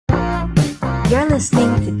You're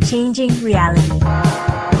listening to Changing Reality.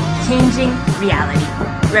 Changing Reality,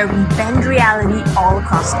 where we bend reality all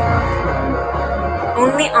across the world.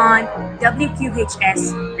 Only on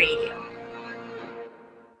WQHS Radio.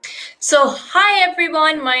 So, hi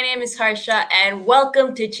everyone, my name is Harsha and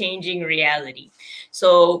welcome to Changing Reality.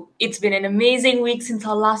 So, it's been an amazing week since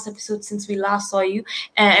our last episode, since we last saw you.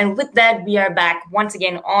 And with that, we are back once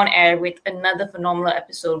again on air with another phenomenal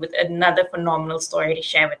episode, with another phenomenal story to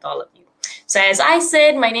share with all of you. So as I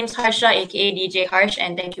said, my name is Harsha, aka DJ Harsh,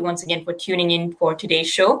 and thank you once again for tuning in for today's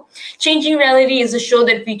show. Changing Reality is a show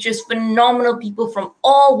that features phenomenal people from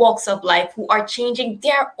all walks of life who are changing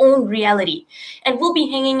their own reality. And we'll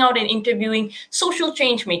be hanging out and interviewing social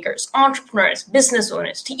change makers, entrepreneurs, business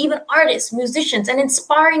owners, to even artists, musicians, and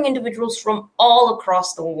inspiring individuals from all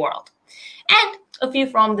across the world. And a few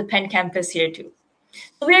from the Penn campus here too.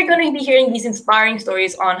 So we are going to be hearing these inspiring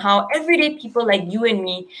stories on how everyday people like you and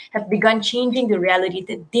me have begun changing the reality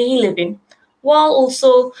that they live in, while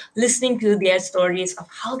also listening to their stories of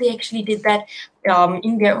how they actually did that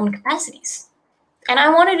in their own capacities. And I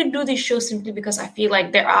wanted to do this show simply because I feel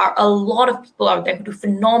like there are a lot of people out there who do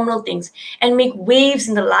phenomenal things and make waves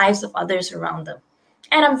in the lives of others around them.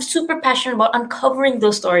 And I'm super passionate about uncovering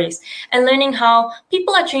those stories and learning how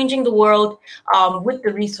people are changing the world with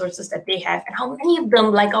the resources that they have, and how many of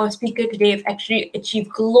them, like our speaker today, have actually achieved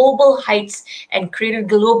global heights and created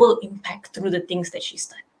global impact through the things that she's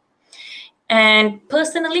done. And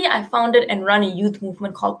personally, I founded and run a youth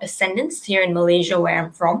movement called Ascendance here in Malaysia, where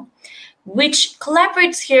I'm from, which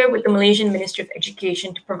collaborates here with the Malaysian Ministry of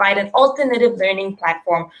Education to provide an alternative learning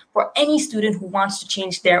platform for any student who wants to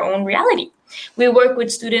change their own reality. We work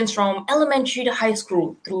with students from elementary to high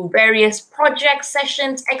school through various projects,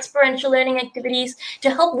 sessions, experiential learning activities to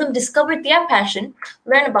help them discover their passion,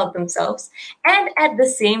 learn about themselves, and at the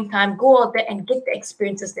same time go out there and get the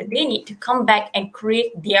experiences that they need to come back and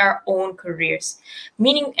create their own careers.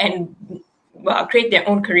 Create their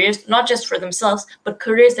own careers, not just for themselves, but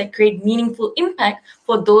careers that create meaningful impact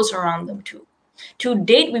for those around them too. To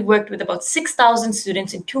date, we've worked with about 6,000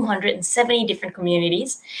 students in 270 different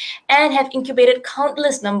communities and have incubated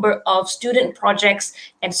countless number of student projects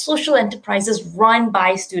and social enterprises run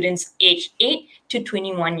by students aged 8 to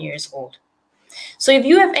 21 years old. So if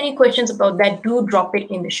you have any questions about that, do drop it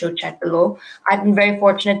in the show chat below. I've been very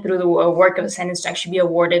fortunate through the work of Ascendance to actually be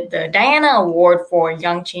awarded the Diana Award for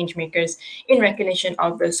Young Changemakers in recognition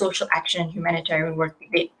of the social action and humanitarian work we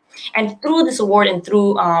did. And through this award and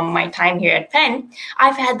through my time here at Penn,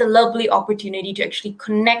 I've had the lovely opportunity to actually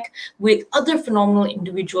connect with other phenomenal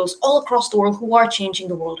individuals all across the world who are changing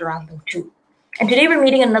the world around them too. And today we're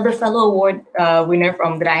meeting another fellow award winner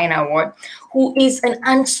from the Diana Award, who is an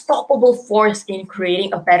unstoppable force in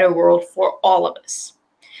creating a better world for all of us.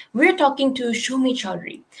 We're talking to Shomy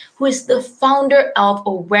Chowdhury, who is the founder of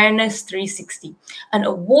Awareness 360, an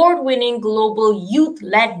award-winning global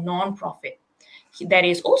youth-led nonprofit that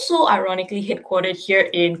is also ironically headquartered here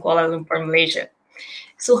in Kuala Lumpur, Malaysia.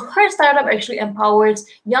 So her startup actually empowers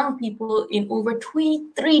young people in over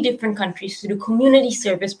 23 different countries to do community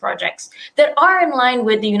service projects that are in line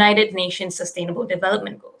with the United Nations Sustainable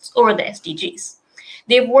Development Goals, or the SDGs.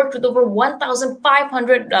 They've worked with over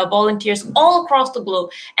 1,500 volunteers all across the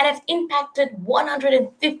globe and have impacted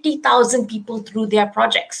 150,000 people through their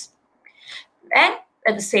projects. And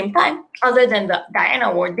at the same time, other than the Diana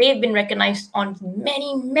Award, they've been recognized on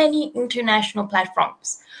many international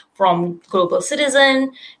platforms, from Global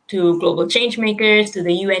Citizen to Global Changemakers to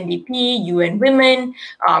the UNDP, UN Women,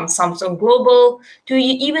 Samsung Global, to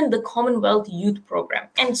even the Commonwealth Youth Program,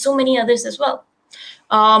 and so many others as well.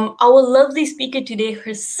 Our lovely speaker today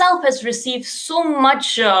herself has received so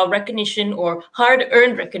much recognition, or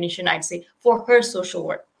hard-earned recognition, I'd say, for her social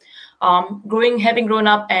work. Having grown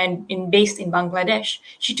up and based in Bangladesh,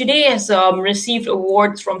 she today has received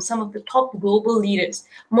awards from some of the top global leaders,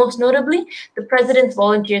 most notably the President's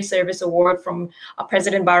Volunteer Service Award from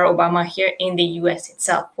President Barack Obama here in the US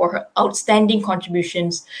itself for her outstanding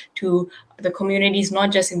contributions to the communities, not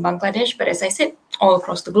just in Bangladesh, but as I said, all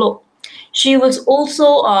across the globe. She's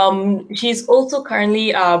also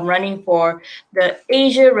currently running for the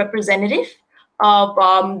Asia representative of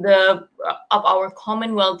our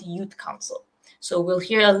Commonwealth Youth Council. So we'll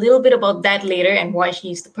hear a little bit about that later and why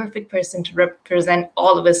she's the perfect person to represent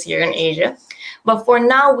all of us here in Asia. But for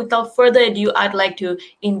now, without further ado, I'd like to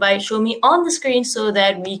invite Shomy on the screen so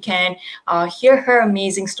that we can hear her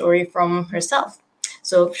amazing story from herself.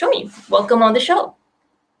 So Shomy, welcome on the show.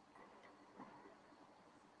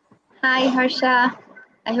 Hi, Harsha.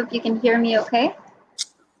 I hope you can hear me okay.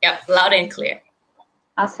 Yeah, loud and clear.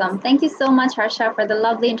 Awesome. Thank you so much, Harsha, for the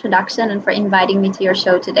lovely introduction and for inviting me to your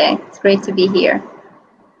show today. It's great to be here.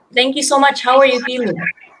 Thank you so much. How are you feeling?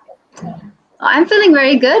 I'm feeling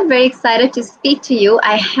very good, very excited to speak to you.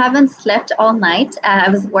 I haven't slept all night. I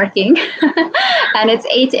was working, and it's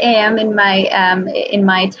 8 a.m. in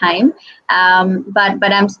my time.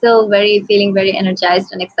 But I'm still feeling very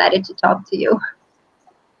energized and excited to talk to you.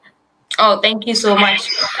 Oh, thank you so much.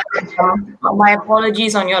 My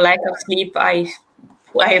apologies on your lack of sleep. I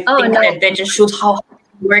think that just shows how hard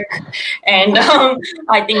you work, and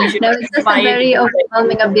I think you should. No, it's just a very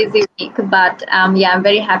overwhelming, a busy week. But yeah, I'm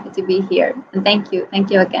very happy to be here, and thank you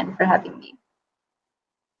again for having me.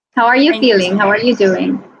 How are you feeling? How are you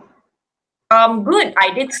doing? Good.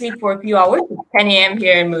 I did sleep for a few hours. It's 10 a.m.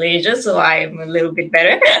 here in Malaysia, so I'm a little bit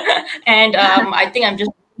better. And I think I'm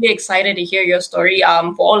just really excited to hear your story.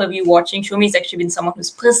 For all of you watching, Shomy has actually been someone who's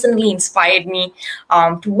personally inspired me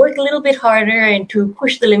to work a little bit harder and to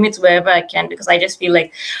push the limits wherever I can, because I just feel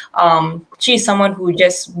like she's someone who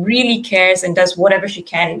just really cares and does whatever she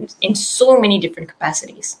can in so many different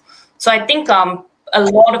capacities. So I think a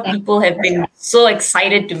lot of people have been so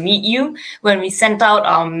excited to meet you. When we sent out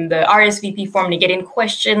the RSVP form to get in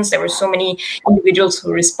questions, there were so many individuals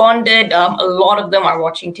who responded. A lot of them are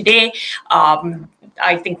watching today.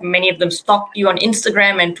 I think many of them stalked you on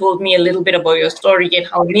Instagram and told me a little bit about your story and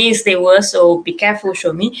how amazed they were. So be careful,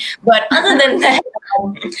 Shomy. But other than that,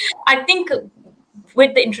 I think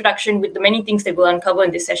with the introduction, with the many things that we'll uncover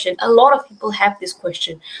in this session, a lot of people have this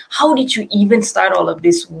question: how did you even start all of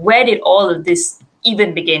this? Where did all of this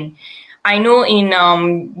even begin? I know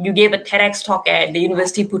you gave a TEDx talk at the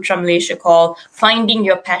University Putra Malaysia called Finding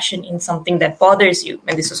Your Passion in Something That Bothers You,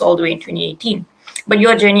 and this was all the way in 2018. But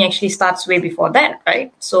your journey actually starts way before that,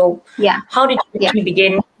 right? So how did you actually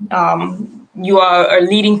begin? You are a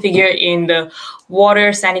leading figure in the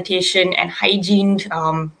water, sanitation, and hygiene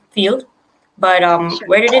field. But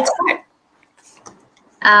where did it start?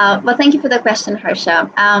 Well, thank you for the question,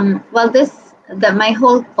 Harsha. My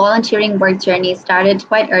whole volunteering work journey started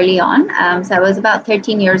quite early on. So I was about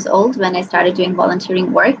 13 years old when I started doing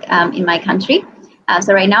volunteering work in my country.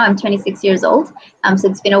 So right now I'm 26 years old. So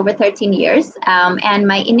it's been over 13 years. And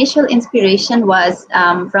my initial inspiration was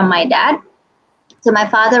from my dad. So my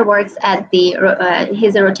father works at he's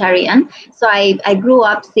a Rotarian. So I grew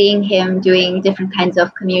up seeing him doing different kinds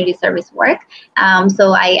of community service work.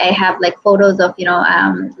 So I have like photos of,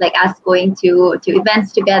 like us going to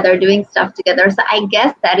events together, doing stuff together. So I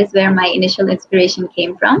guess that is where my initial inspiration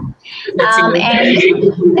came from.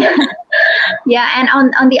 Yeah, and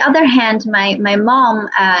on the other hand, my mom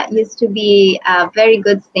used to be a very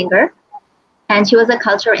good singer, and she was a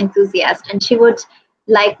cultural enthusiast, and she would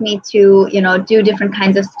like me to, do different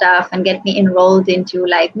kinds of stuff and get me enrolled into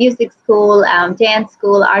like music school, dance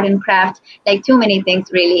school, art and craft, like too many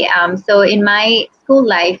things really. So in my school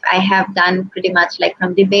life, I have done pretty much like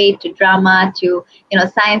from debate to drama to,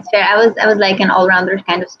 science fair. I was like an all-rounder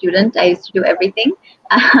kind of student. I used to do everything.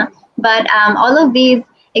 But all of these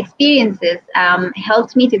experiences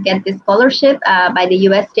helped me to get this scholarship by the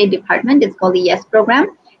U.S. State Department. It's called the YES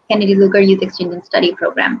program, Kennedy Lugar Youth Exchange and Study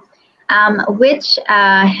Program. Which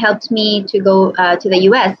helped me to go to the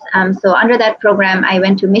U.S. So under that program, I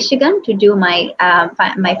went to Michigan to do my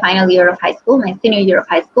final year of high school, my senior year of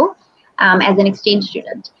high school, as an exchange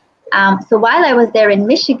student. So while I was there in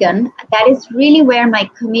Michigan, that is really where my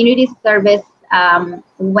community service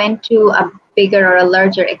went to a bigger or a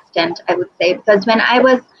larger extent, I would say, because when I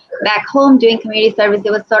was back home doing community service,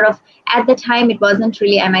 it was sort of, at the time, it wasn't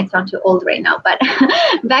really, I might sound too old right now, but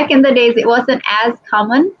back in the days, it wasn't as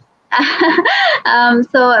common.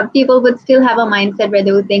 So people would still have a mindset where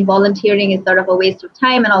they would think volunteering is sort of a waste of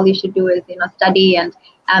time and all you should do is, study and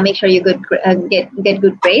make sure you get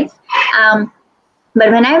good grades. But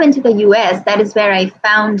when I went to the US, that is where I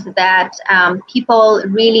found that people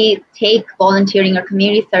really take volunteering or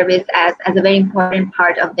community service as a very important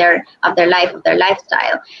part of their life, of their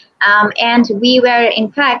lifestyle. And we were, in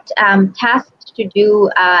fact, tasked to do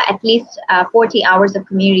at least 40 hours of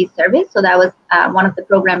community service. So that was one of the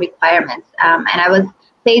program requirements. And I was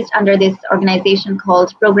placed under this organization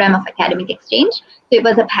called Program of Academic Exchange. So it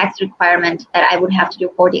was a PACS requirement that I would have to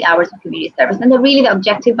do 40 hours of community service. And the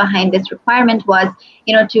objective behind this requirement was,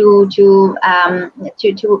 to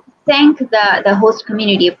thank the host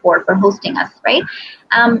community for hosting us, right?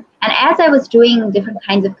 And as I was doing different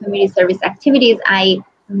kinds of community service activities, I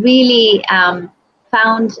really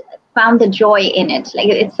found the joy in it. Like,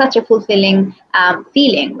 it's such a fulfilling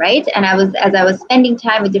feeling, right? And as I was spending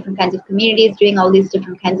time with different kinds of communities, doing all these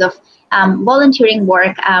different kinds of volunteering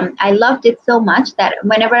work, I loved it so much that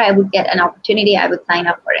whenever I would get an opportunity, I would sign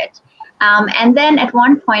up for it. And then at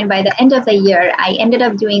one point, by the end of the year, I ended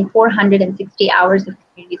up doing 460 hours of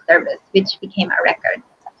community service, which became a record.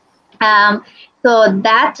 So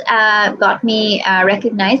that got me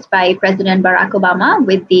recognized by President Barack Obama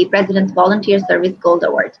with the President's Volunteer Service Gold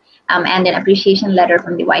Award and an appreciation letter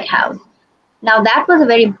from the White House. Now, that was a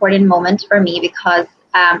very important moment for me because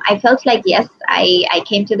I felt like, yes, I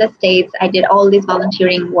came to the States, I did all this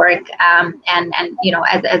volunteering work, and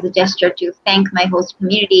as a gesture to thank my host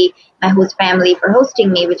community, my host family for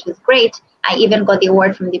hosting me, which was great. I even got the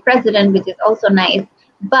award from the president, which is also nice.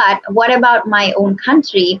 But what about my own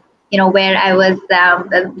country, where I was,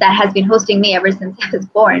 that has been hosting me ever since I was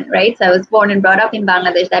born, right? So I was born and brought up in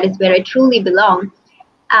Bangladesh. That is where I truly belong.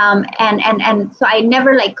 And so I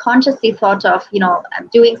never consciously thought of,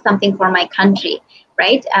 doing something for my country,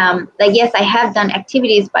 right? Yes, I have done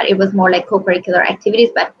activities, but it was more like co-curricular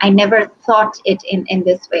activities, but I never thought it in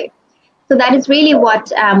this way. So that is really what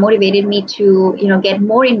motivated me to, get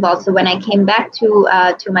more involved. So when I came back to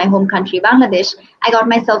my home country, Bangladesh, I got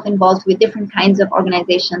myself involved with different kinds of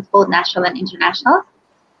organizations, both national and international.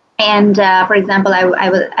 And for example,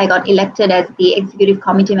 I got elected as the executive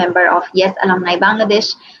committee member of Yes Alumni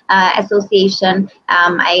Bangladesh Association.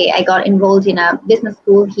 I got enrolled in a business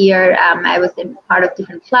school here. I was in part of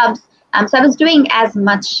different clubs. So I was doing as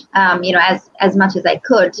much, as much as I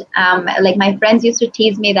could. My friends used to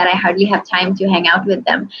tease me that I hardly have time to hang out with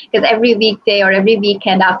them because every weekday or every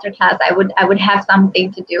weekend after class, I would have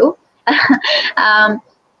something to do.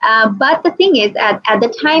 But the thing is, at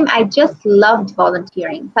the time, I just loved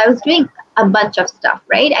volunteering. So I was doing a bunch of stuff,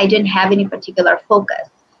 right? I didn't have any particular focus.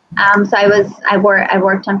 So I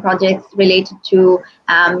worked on projects related to,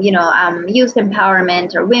 youth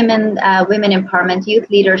empowerment or women empowerment, youth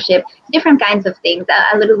leadership, different kinds of things,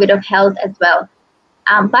 a little bit of health as well.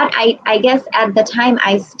 But I guess at the time,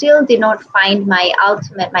 I still did not find my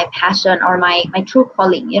passion or my true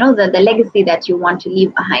calling, the legacy that you want to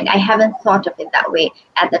leave behind. I haven't thought of it that way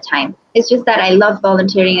at the time. It's just that I love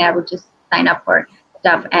volunteering. I would just sign up for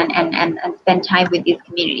stuff and spend time with these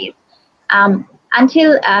communities.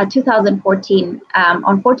 Until 2014,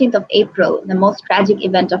 on 14th of April, the most tragic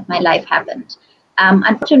event of my life happened.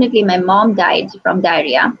 Unfortunately, my mom died from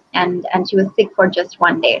diarrhea, and she was sick for just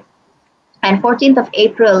one day. And 14th of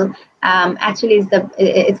April actually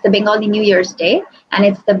it's the Bengali New Year's Day, and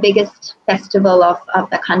it's the biggest festival of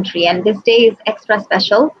the country. And this day is extra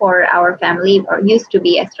special for our family, or used to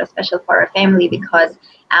be extra special for our family, because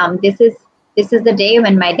this is the day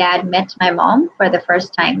when my dad met my mom for the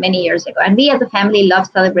first time many years ago. And we as a family love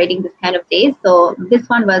celebrating this kind of days, so this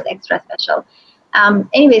one was extra special.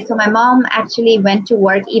 Anyway, so my mom actually went to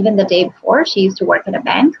work even the day before. She used to work at a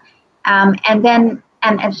bank, and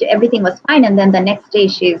everything was fine. And then the next day,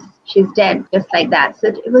 she's dead, just like that. So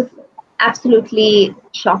it was absolutely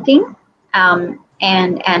shocking. And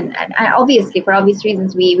obviously, for obvious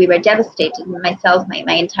reasons, we were devastated. Myself,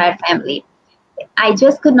 my entire family. I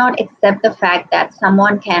just could not accept the fact that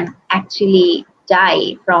someone can actually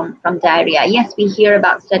die from diarrhea. Yes, we hear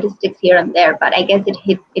about statistics here and there, but I guess it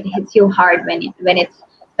hits you hard when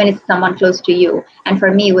it's someone close to you. And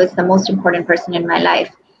for me, it was the most important person in my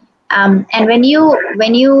life. And when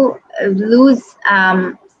you lose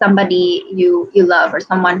somebody you love, or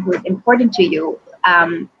someone who is important to you,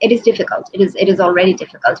 it is difficult. It is already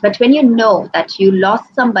difficult. But when you know that you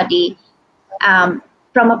lost somebody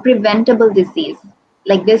from a preventable disease,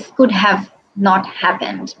 like this could have not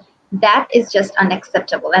happened, that is just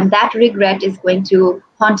unacceptable. And that regret is going to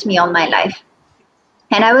haunt me all my life.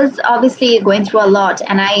 And I was obviously going through a lot,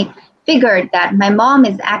 and I figured that my mom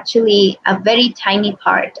is actually a very tiny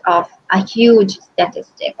part of a huge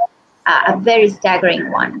statistic, a very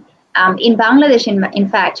staggering one. In Bangladesh, in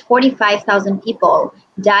fact, 45,000 people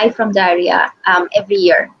die from diarrhea every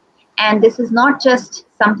year. And this is not just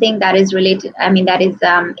something that is related, that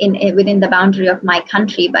is within the boundary of my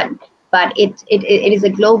country, but it is a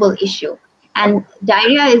global issue. And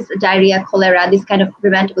diarrhea, cholera, this kind of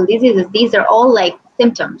preventable diseases, these are all like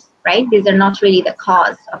symptoms, right? These are not really the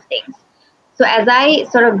cause of things. So as I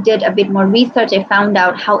sort of did a bit more research, I found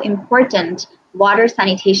out how important water,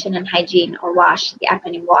 sanitation, and hygiene, or WASH, the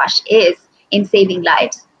acronym WASH, is in saving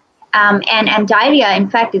lives. And diarrhea, in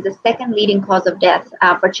fact, is the second leading cause of death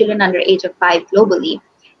for children under age of 5 globally.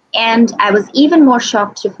 And I was even more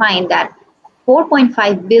shocked to find that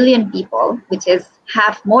 4.5 billion people, which is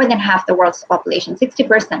more than half the world's population,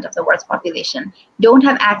 60% of the world's population, don't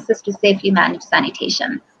have access to safely managed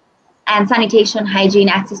sanitation. And sanitation, hygiene,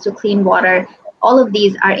 access to clean water, all of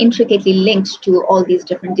these are intricately linked to all these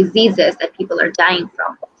different diseases that people are dying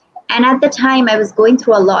from. And at the time, I was going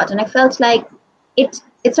through a lot, and I felt like it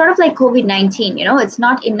it's sort of like COVID-19, it's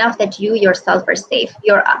not enough that you yourself are safe.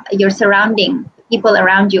 Your surrounding people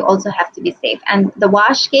around you also have to be safe. And the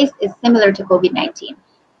WASH case is similar to COVID-19.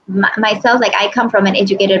 Myself, like I come from an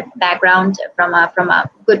educated background, from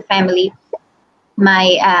a good family.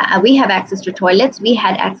 We have access to toilets. We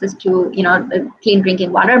had access to clean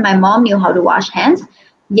drinking water. My mom knew how to wash hands,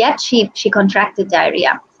 yet she contracted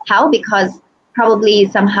diarrhea. How? Because probably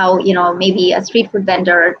somehow maybe a street food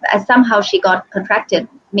vendor, somehow she got contracted,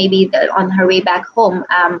 maybe on her way back home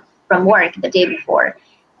from work the day before.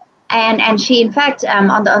 And she, in fact,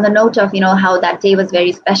 on the note of how that day was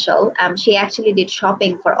very special, she actually did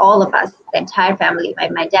shopping for all of us, the entire family,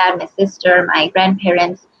 my dad, my sister, my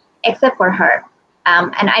grandparents, except for her.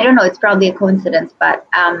 And I don't know, it's probably a coincidence, but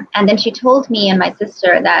and then she told me and my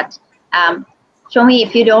sister that, Shomy,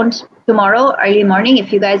 if you don't, tomorrow early morning,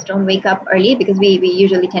 if you guys don't wake up early, because we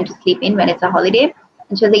usually tend to sleep in when it's a holiday,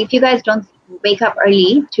 and she was like, if you guys don't wake up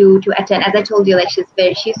early to attend, as I told you, like she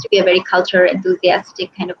used to be a very culture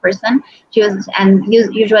enthusiastic kind of person. She was, and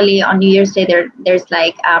usually on New Year's Day there's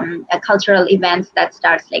like a cultural events that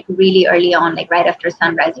starts like really early on, like right after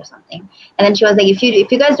sunrise or something. And then she was like, if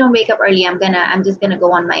you guys don't wake up early, I'm just gonna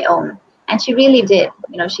go on my own. And she really did.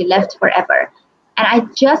 She left forever, and I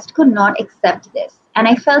just could not accept this. And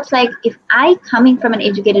I felt like, if I, coming from an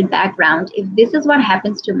educated background, if this is what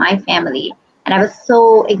happens to my family, and I was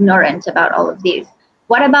so ignorant about all of this,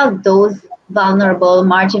 what about those vulnerable,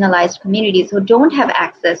 marginalized communities who don't have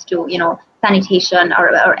access to, sanitation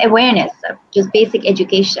or awareness of just basic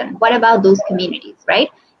education? What about those communities, right?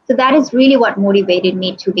 So that is really what motivated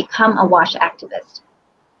me to become a WASH activist.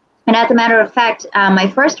 And as a matter of fact, my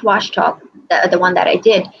first WASH talk, the one that I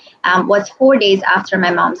did, was 4 days after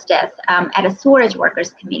my mom's death, at a sewerage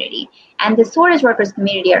workers community. And the sewerage workers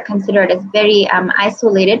community are considered as very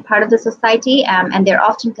isolated part of the society, and they're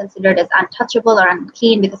often considered as untouchable or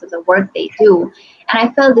unclean because of the work they do. And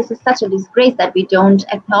I felt this is such a disgrace that we don't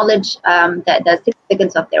acknowledge the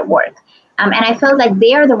significance of their work. And I felt like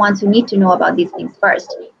they are the ones who need to know about these things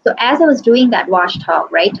first. So as I was doing that WASH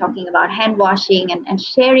talk, right, talking about hand washing and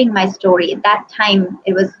sharing my story, at that time,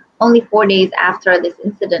 it was only 4 days after this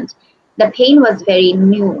incident, the pain was very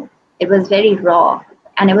new. It was very raw.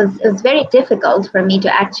 And it was very difficult for me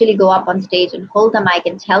to actually go up on stage and hold the mic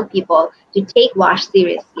and tell people to take WASH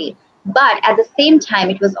seriously. But at the same time,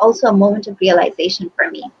 it was also a moment of realization for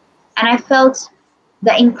me. And I felt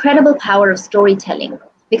the incredible power of storytelling.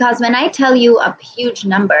 Because when I tell you a huge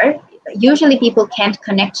number, usually people can't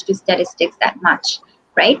connect to statistics that much,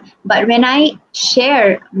 right? But when I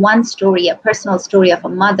share one story, a personal story of a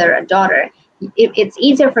mother, a daughter, it's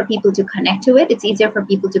easier for people to connect to it. It's easier for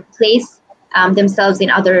people to place themselves in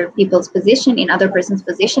other people's position, in other person's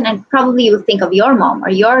position, and probably you will think of your mom or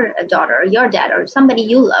your daughter or your dad or somebody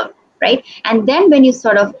you love, right? And then when you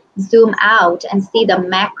sort of zoom out and see the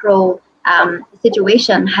macro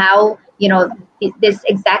situation, how, this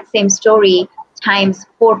exact same story times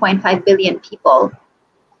 4.5 billion people,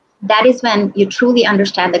 that is when you truly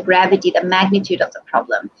understand the gravity, the magnitude of the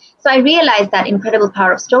problem. So I realized that incredible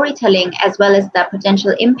power of storytelling, as well as the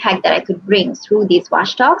potential impact that I could bring through these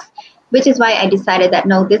WASH talks, which is why I decided that,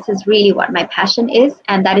 no, this is really what my passion is.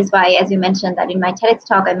 And that is why, as you mentioned, that in my TEDx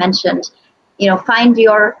talk, I mentioned, find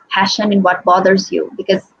your passion in what bothers you,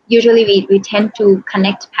 because usually we tend to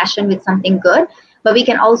connect passion with something good, but we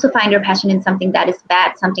can also find your passion in something that is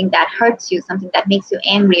bad, something that hurts you, something that makes you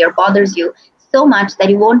angry or bothers you so much that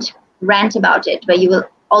you won't rant about it, but you will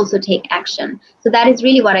also take action. So that is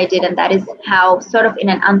really what I did. And that is how, sort of in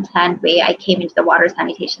an unplanned way, I came into the water,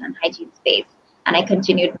 sanitation, and hygiene space. And I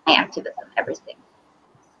continued my activism ever since.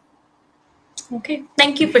 Okay,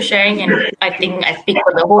 thank you for sharing. And I think I speak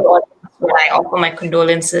for the whole audience when I offer my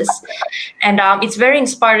condolences. And it's very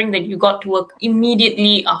inspiring that you got to work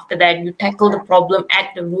immediately after that. You tackle the problem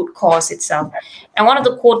at the root cause itself. And one of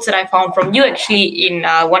the quotes that I found from you actually in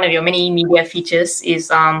one of your many media features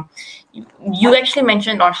is you actually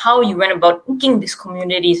mentioned on how you went about cooking these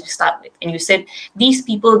communities to start with. And you said, these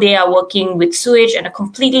people, they are working with sewage and are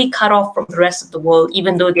completely cut off from the rest of the world,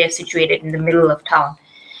 even though they are situated in the middle of town.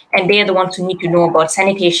 And they are the ones who need to know about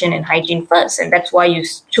sanitation and hygiene first. And that's why you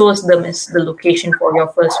chose them as the location for your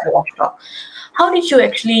first WASH talk. How did you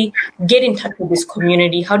actually get in touch with this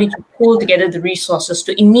community? How did you pull together the resources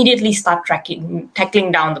to immediately start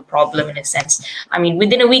tackling down the problem in a sense? I mean,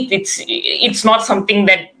 within a week, it's not something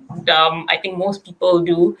that I think most people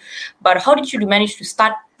do. But how did you manage to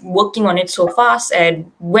start working on it so fast?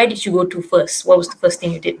 And where did you go to first? What was the first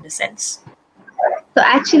thing you did in a sense? So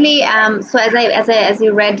actually, so as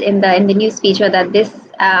you read in the news feature, that this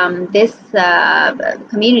this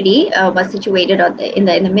community was situated in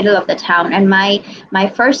the middle of the town, and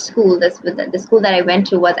my first school, the school that I went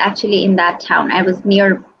to, was actually in that town. I was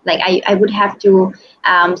near, like I would have to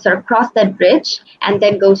sort of cross that bridge and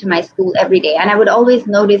then go to my school every day. And I would always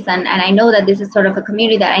notice, and I know that this is sort of a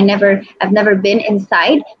community that I've never been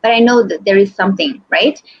inside, but I know that there is something,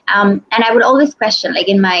 right? And I would always question, like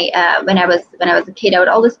in my when I was a kid, I would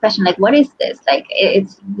always question, like, what is this? Like,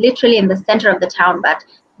 it's literally in the center of the town, but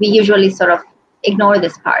we usually sort of ignore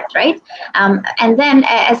this part, right? And then,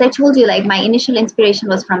 as I told you, like, my initial inspiration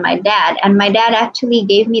was from my dad, and my dad actually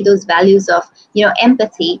gave me those values of,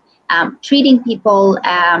 empathy, treating people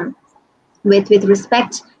with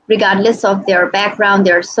respect, regardless of their background,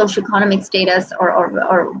 their socioeconomic status,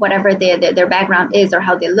 or whatever their background is, or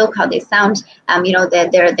how they look, how they sound,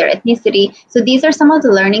 their ethnicity. So these are some of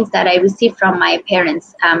the learnings that I received from my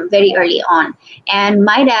parents very early on. And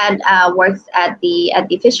my dad works at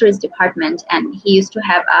the fisheries department, and he used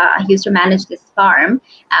to manage this farm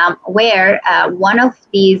where one of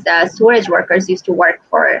these storage workers used to work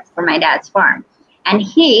for my dad's farm. And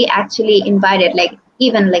he actually invited,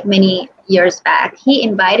 even many years back, he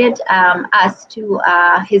invited us to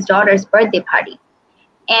his daughter's birthday party.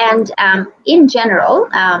 And in general,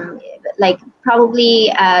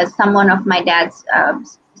 probably someone of my dad's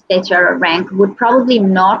stature or rank would probably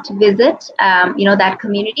not visit, that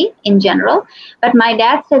community in general. But my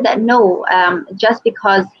dad said that no, just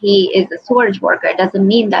because he is a storage worker doesn't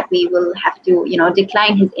mean that we will have to,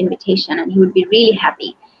 decline his invitation, and he would be really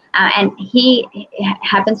happy. And he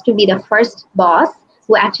happens to be the first boss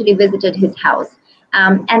who actually visited his house.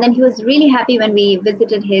 And then he was really happy when we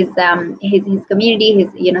visited his community,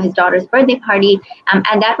 his daughter's birthday party.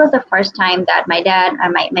 And that was the first time that my dad,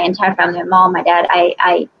 my entire family, my mom, my dad,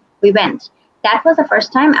 we went. That was the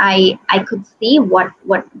first time I could see what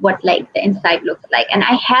like the inside looks like. And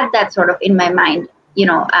I had that sort of in my mind,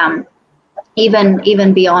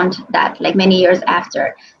 even beyond that, like many years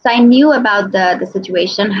after. So I knew about the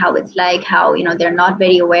situation, how it's like, how they're not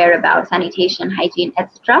very aware about sanitation, hygiene,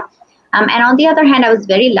 etc. And on the other hand, I was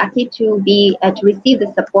very lucky to receive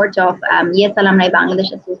the support of Yes Alumni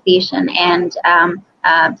Bangladesh Association. And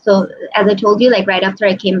so, as I told you, like right after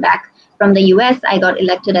I came back from the US, I got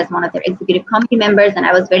elected as one of their executive committee members, and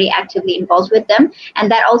I was very actively involved with them.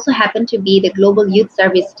 And that also happened to be the Global Youth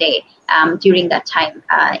Service Day during that time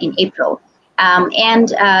in April. And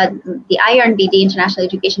the IRNB, the International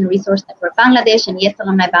Education Resource Network Bangladesh, and Yes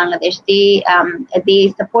Alumni Bangladesh,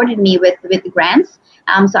 they supported me with grants.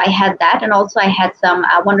 So I had that, and also I had some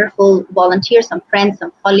wonderful volunteers, some friends,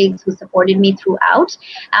 some colleagues who supported me throughout.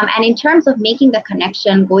 And in terms of making the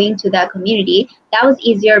connection, going to the community, that was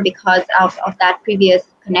easier because of that previous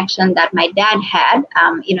connection that my dad had,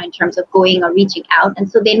 in terms of going or reaching out. And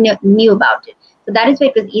so they knew about it. So that is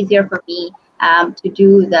why it was easier for me to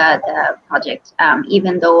do the project,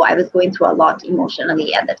 even though I was going through a lot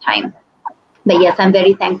emotionally at the time. But yes, I'm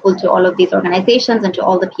very thankful to all of these organizations and to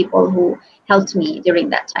all the people who helped me during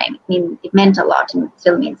that time. I mean, it meant a lot, and it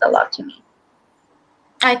still means a lot to me.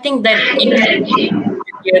 I think that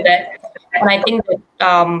hear that, and I think that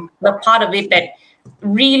the part of it that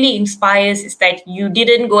really inspires is that you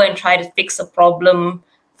didn't go and try to fix a problem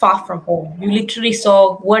far from home. You literally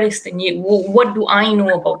saw what is the need, what do I know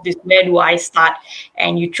about this, where do I start,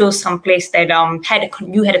 and you chose some place that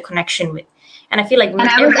you had a connection with. And I feel like, and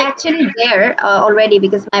I was actually there already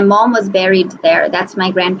because my mom was buried there. That's my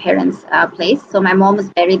grandparents' place. So my mom was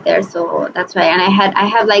buried there. So that's why. And I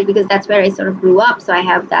have because that's where I sort of grew up. So I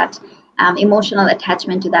have that emotional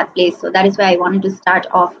attachment to that place. So that is why I wanted to start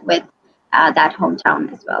off with that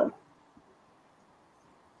hometown as well.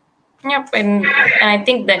 Yep, and I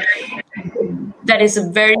think that is a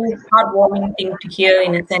very heartwarming thing to hear,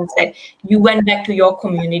 in a sense that you went back to your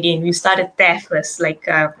community and you started there first.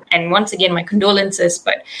 And once again, my condolences,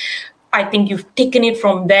 but I think you've taken it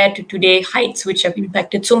from there to today heights, which have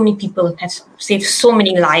impacted so many people and has saved so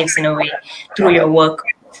many lives in a way through your work.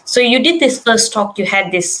 So you did this first talk, you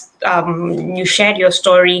had this, you shared your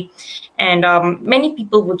story, and many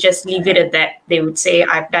people would just leave it at that. They would say,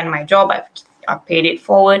 I've done my job, I've paid it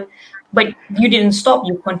forward. But you didn't stop,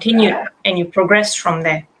 you continued and you progressed from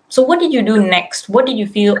there. So what did you do next? What did you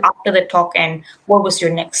feel after the talk, and what was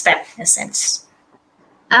your next step in a sense?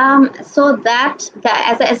 So that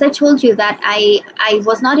as I told you, that I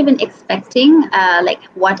was not even expecting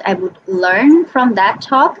what I would learn from that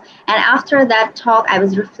talk. And after that talk, I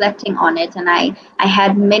was reflecting on it, and I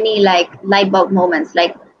had many light bulb moments,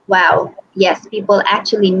 wow, yes, people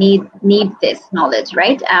actually need this knowledge,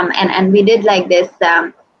 right? And we did this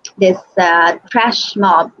this trash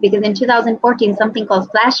mob, because in 2014 something called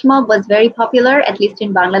flash mob was very popular, at least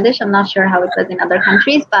in Bangladesh. I'm not sure how it was in other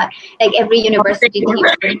countries, but like every university team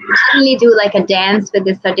would suddenly do like a dance with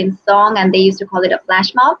this certain song, and they used to call it a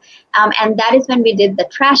flash mob. And that is when we did the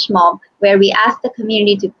trash mob, where we asked the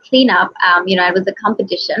community to clean up. It was a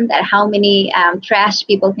competition that how many trash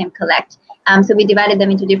people can collect. So we divided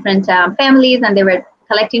them into different families, and they were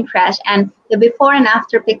collecting trash, and the before and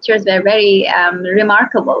after pictures were very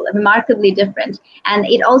remarkably different. And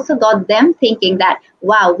it also got them thinking that,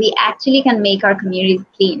 wow, we actually can make our communities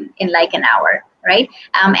clean in like an hour, right?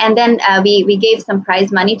 And then we gave some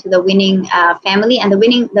prize money to the winning family, and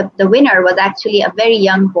the winner was actually a very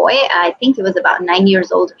young boy. I think he was about 9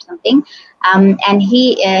 years old or something. And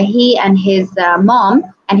he and his mom,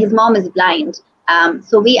 and his mom is blind.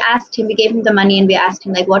 So we gave him the money, and we asked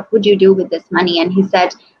him, like, what would you do with this money? And he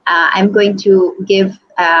said, I'm going to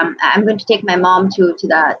take my mom to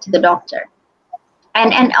the doctor.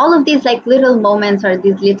 And all of these like little moments or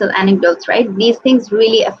these little anecdotes, right? These things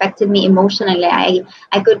really affected me emotionally.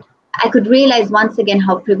 I could realize once again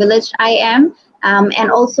how privileged I am,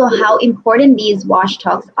 and also how important these WASH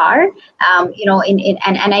talks are.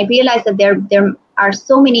 And I realized that there are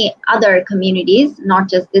so many other communities, not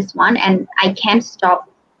just this one, and I can't stop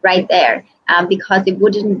right there because it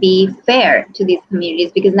wouldn't be fair to these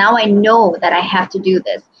communities, because now I know that I have to do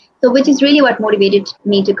this. So which is really what motivated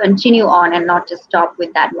me to continue on and not just stop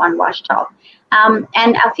with that one WASH talk.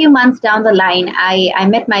 And a few months down the line, I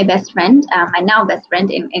met my best friend, my now best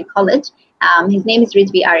friend in college. His name is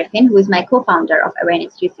Rizvi Arifin, who is my co-founder of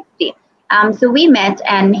Awareness 360. So we met,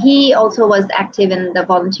 and he also was active in the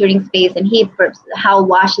volunteering space, and how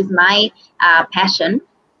WASH is my passion.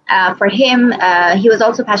 For him, he was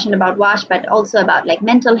also passionate about WASH, but also about like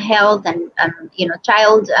mental health and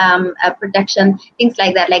child protection, things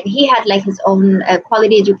like that. Like he had like his own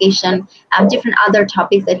quality education, different other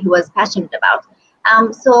topics that he was passionate about.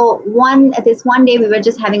 So this one day we were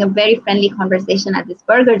just having a very friendly conversation at this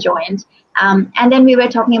burger joint, and then we were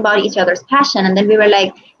talking about each other's passion, and then we were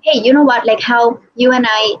like, hey, you know what, like how you and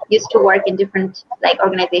I used to work in different like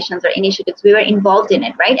organizations or initiatives, we were involved in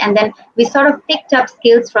it, right? And then we sort of picked up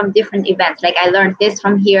skills from different events. Like I learned this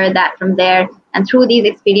from here, that from there, and through these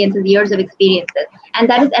experiences, years of experiences. And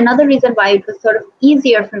that is another reason why it was sort of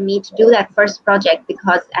easier for me to do that first project,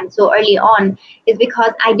 and so early on, is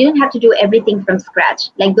because I didn't have to do everything from scratch.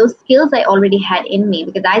 Like those skills I already had in me,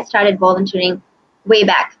 because I started volunteering way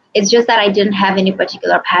back. It's just that I didn't have any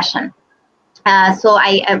particular passion. So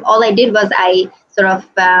all I did was I sort of,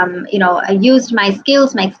 I used my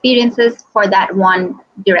skills, my experiences for that one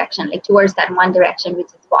direction, like towards that one direction, which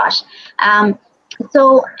is WASH.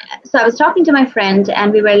 So I was talking to my friend,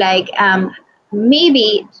 and we were like,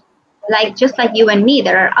 maybe like just like you and me,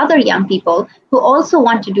 there are other young people who also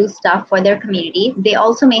want to do stuff for their community. They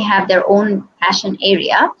also may have their own passion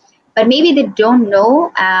area, but maybe they don't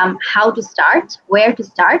know how to start, where to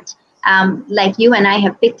start. Like you and I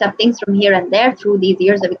have picked up things from here and there through these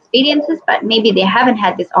years of experiences, but maybe they haven't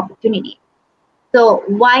had this opportunity. So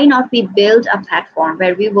why not we build a platform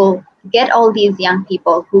where we will get all these young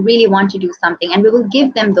people who really want to do something, and we will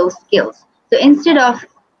give them those skills. So instead of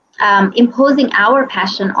imposing our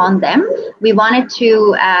passion on them, we wanted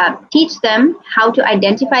to teach them how to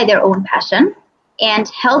identify their own passion and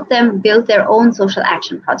help them build their own social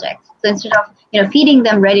action projects. So instead of feeding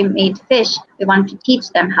them ready-made fish, we want to teach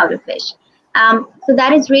them how to fish. So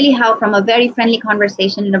that is really how, from a very friendly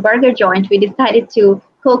conversation in a burger joint, we decided to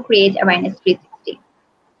co-create Awareness 360.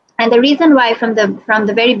 And the reason why from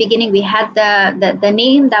the very beginning we had the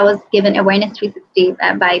name that was given Awareness 360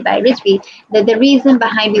 by Rizvi, the reason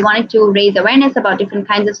behind we wanted to raise awareness about different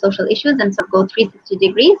kinds of social issues and sort of go 360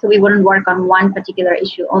 degrees, so we wouldn't work on one particular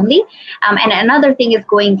issue only. And another thing is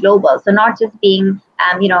going global, so not just being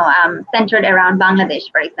centered around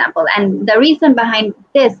Bangladesh, for example. And the reason behind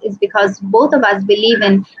this is because both of us believe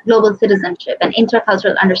in global citizenship and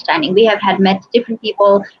intercultural understanding. We have met different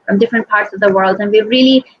people from different parts of the world, and we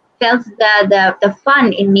really felt the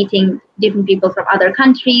fun in meeting different people from other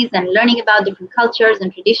countries and learning about different cultures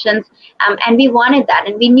and traditions. And we wanted that.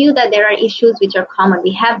 And we knew that there are issues which are common.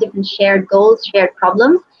 We have different shared goals, shared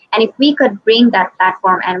problems. And if we could bring that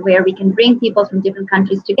platform, and where we can bring people from different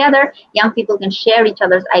countries together, young people can share each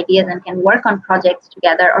other's ideas and can work on projects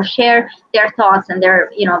together, or share their thoughts and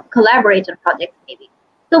collaborate on projects maybe.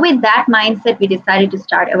 So with that mindset, we decided to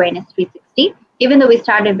start Awareness 360. Even though we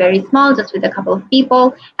started very small, just with a couple of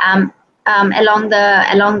people, along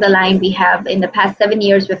the line, we have, in the past 7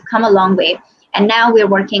 years, we've come a long way. And now we're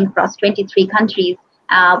working across 23 countries,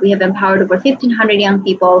 We have empowered over 1,500 young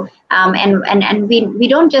people, and we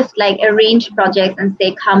don't just like arrange projects and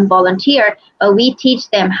say come volunteer, but we teach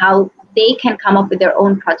them how they can come up with their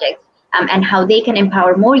own projects, and how they can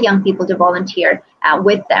empower more young people to volunteer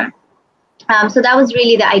with them. So that was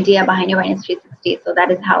really the idea behind Awareness 360. So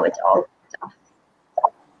that is how it all started.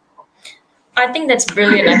 I think that's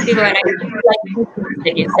brilliant. I feel like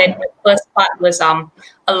you said the first part was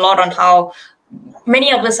a lot on how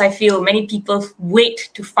many of us, I feel, many people wait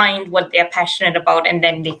to find what they're passionate about and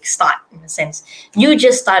then they start, in a sense. You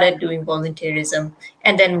just started doing volunteerism.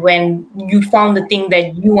 And then when you found the thing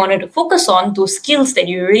that you wanted to focus on, those skills that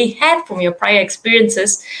you already had from your prior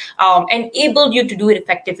experiences, enabled you to do it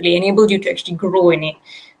effectively, enabled you to actually grow in it.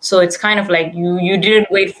 So it's kind of like you didn't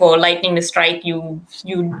wait for lightning to strike. You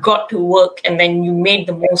got to work and then you made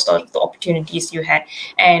the most out of the opportunities you had.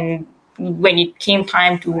 And when it came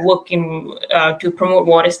time to work in to promote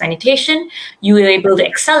water sanitation, you were able to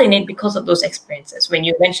excel in it because of those experiences. When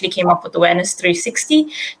you eventually came up with Awareness 360,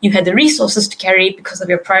 you had the resources to carry it because of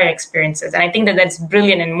your prior experiences. And I think that that's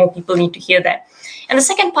brilliant, and more people need to hear that. And the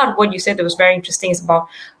second part of what you said that was very interesting is about,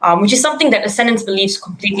 which is something that Ascendance believes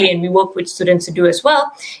completely, and we work with students to do as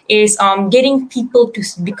well, is getting people to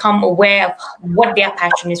become aware of what their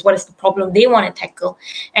passion is, what is the problem they want to tackle,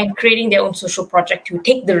 and creating their own social project to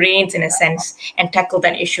take the reins, in a sense, and tackle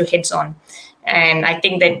that issue heads on. And I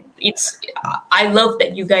think that I love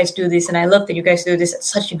that you guys do this, and I love that you guys do this at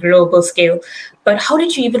such a global scale. But how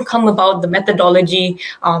did you even come about the methodology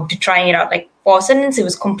to trying it out? Like for Ascendance, it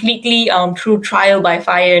was completely through trial by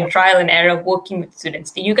fire and trial and error of working with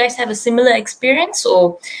students. Did you guys have a similar experience,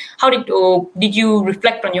 or did you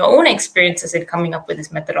reflect on your own experiences in coming up with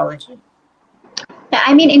this methodology? Yeah,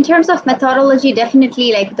 I mean, in terms of methodology,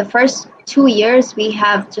 definitely like the first 2 years, we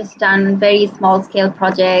have just done very small scale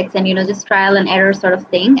projects and, just trial and error sort of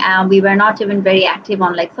thing. We were not even very active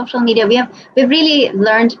on like social media. We've really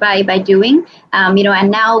learned by doing,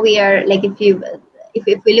 and now we are like,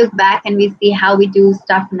 if we look back and we see how we do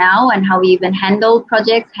stuff now and how we even handle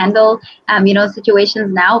projects,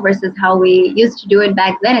 situations now versus how we used to do it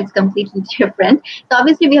back then, it's completely different. So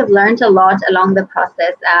obviously we have learned a lot along the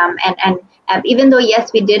process. And even though,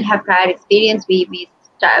 yes, we did have prior experience, we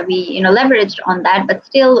leveraged on that, but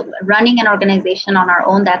still running an organization on our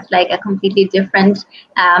own, that's like a completely different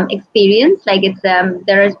experience. Like it's,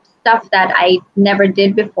 there is stuff that I never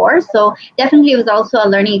did before. So definitely it was also a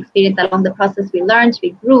learning experience along the process. We learned,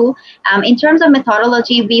 we grew. In terms of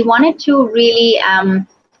methodology, we wanted to really,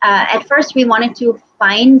 at first we wanted to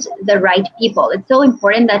find the right people. It's so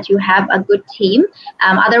important that you have a good team.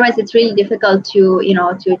 Otherwise it's really difficult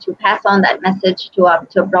to pass on that message to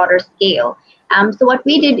a broader scale. So what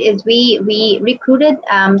we did is we recruited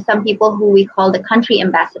some people who we call the country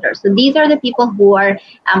ambassadors. So these are the people who are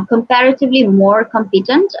comparatively more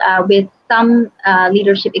competent with some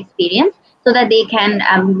leadership experience, so that they can,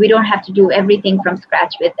 we don't have to do everything from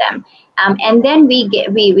scratch with them. And then we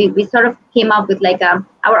sort of came up with like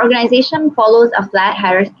our organization follows a flat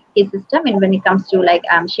hierarchy system, and when it comes to like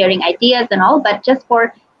sharing ideas and all, but just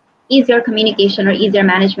for easier communication or easier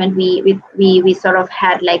management, we sort of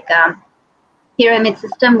had like pyramid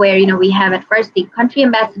system where we have at first the country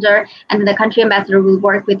ambassador, and then the country ambassador will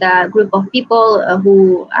work with a group of people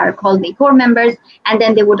who are called the core members, and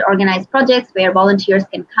then they would organize projects where volunteers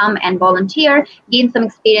can come and volunteer, gain some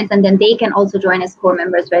experience, and then they can also join as core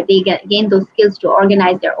members where they gain those skills to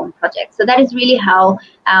organize their own projects. So that is really how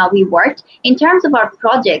we worked. In terms of our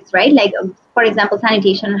projects, right, like for example,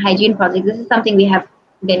 sanitation and hygiene projects, this is something we have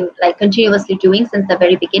been like continuously doing since the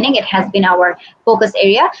very beginning. It has been our focus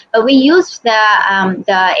area, but we used the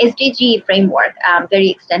SDG framework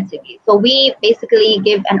very extensively. So we basically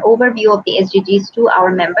give an overview of the SDGs to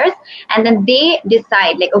our members, and then they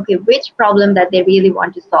decide like, okay, which problem that they really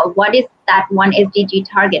want to solve. What is that one SDG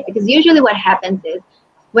target? Because usually what happens is,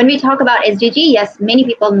 when we talk about SDG, yes, many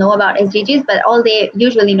people know about SDGs, but all they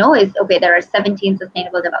usually know is, okay, there are 17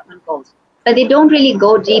 sustainable development goals, but they don't really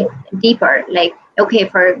go deeper. Like, okay,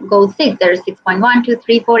 for goal 6, there's 6.1, 2,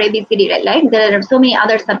 3, 4, ABCD, right? Like there are so many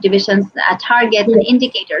other subdivisions, targets and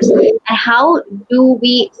indicators. And how do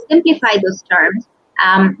we simplify those terms,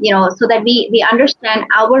 so that we understand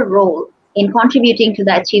our role in contributing to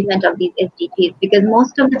the achievement of these SDGs? Because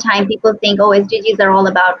most of the time people think, oh, SDGs are all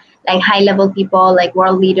about like high level people, like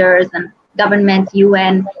world leaders and governments,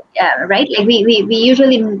 UN, right? Like we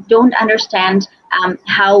usually don't understand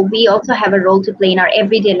how we also have a role to play in our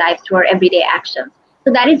everyday lives through our everyday actions.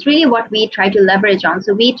 So that is really what we try to leverage on.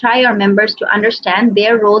 So we try our members to understand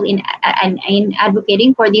their role in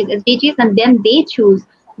advocating for these SDGs, and then they choose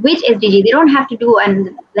which SDG. They don't have to do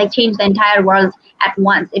and like change the entire world at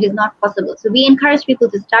once. It is not possible. So we encourage people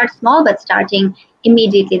to start small, but starting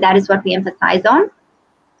immediately. That is what we emphasize on.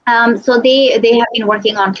 So they have been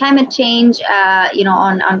working on climate change,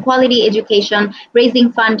 on quality education,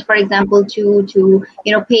 raising fund, for example, to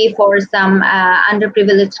pay for some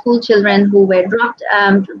underprivileged school children who were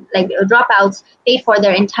dropouts, paid for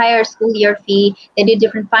their entire school year fee. They did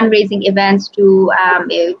different fundraising events to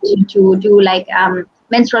do like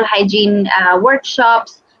menstrual hygiene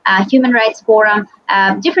workshops, human rights forum,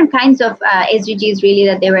 different kinds of SDGs really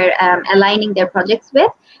that they were aligning their projects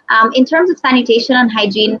with. In terms of sanitation and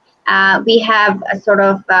hygiene, we have a sort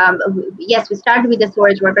of, yes, we started with the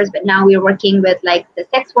storage workers, but now we're working with like the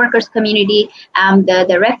sex workers community,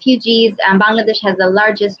 the refugees. Bangladesh has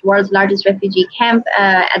the world's largest refugee camp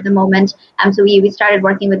at the moment. So we started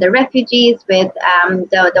working with the refugees, with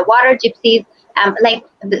the water gypsies, like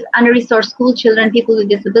the under-resourced school children, people with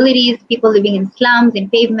disabilities, people living in slums, in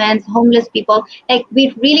pavements, homeless people. Like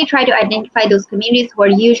we really try to identify those communities who are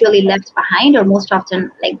usually left behind, or most often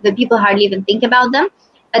like the people hardly even think about them.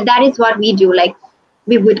 But that is what we do. Like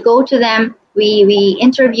we would go to them, we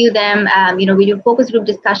interview them, we do focus group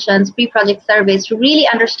discussions, pre-project surveys to really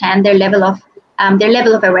understand their level of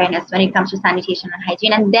awareness when it comes to sanitation and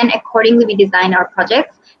hygiene, and then accordingly we design our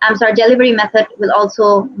projects. So our delivery method will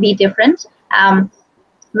also be different.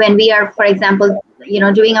 When we are, for example,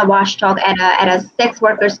 doing a wash talk at a sex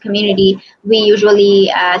workers community, we usually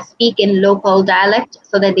speak in local dialect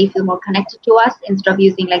so that they feel more connected to us instead of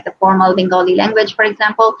using like the formal Bengali language, for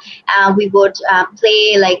example. We would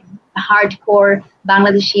play like hardcore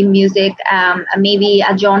Bangladeshi music, maybe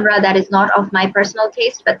a genre that is not of my personal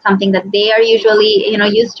taste, but something that they are usually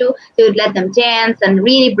used to. So we'd let them dance and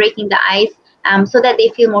really breaking the ice so that they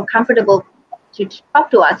feel more comfortable to talk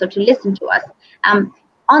to us or to listen to us.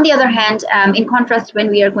 On the other hand, in contrast, when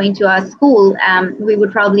we are going to a school, we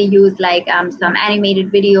would probably use like some animated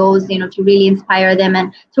videos, to really inspire them.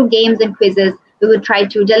 And through games and quizzes, we would try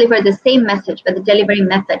to deliver the same message, but the delivery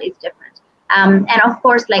method is different. And of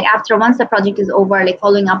course, like once the project is over, like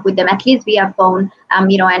following up with them, at least via phone,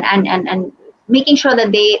 and making sure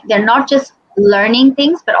that they're not just learning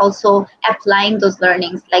things, but also applying those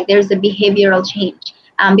learnings. Like there's a behavioral change.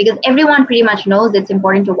 Because everyone pretty much knows it's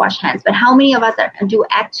important to wash hands, but how many of us do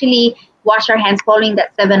actually wash our hands following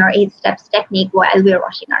that 7 or 8 steps technique while we're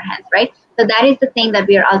washing our hands, right? So that is the thing that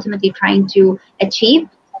we are ultimately trying to achieve.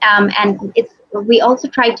 And we also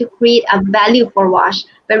try to create a value for wash,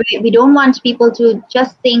 where we don't want people to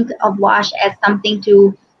just think of wash as something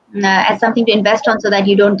to invest on so that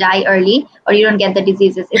you don't die early or you don't get the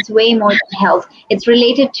diseases. It's way more than health. It's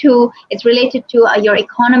related to your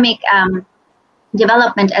economic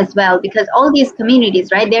development as well, because all these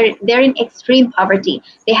communities, right, they're in extreme poverty.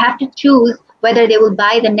 They have to choose whether they will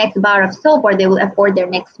buy the next bar of soap or they will afford their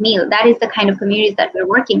next meal. That is the kind of communities that we're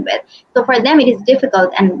working with. So for them, it is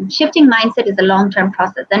difficult, and shifting mindset is a long-term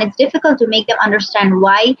process, and it's difficult to make them understand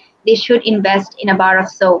why they should invest in a bar of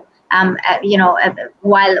soap,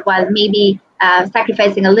 while maybe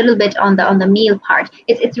sacrificing a little bit on the meal part.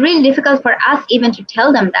 It's really difficult for us even to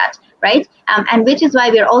tell them that, right? And which is why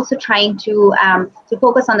we're also trying to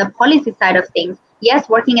focus on the policy side of things. Yes,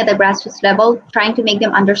 working at the grassroots level, trying to make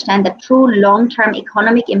them understand the true long-term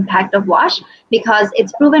economic impact of WASH, because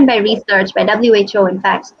it's proven by research, by WHO, in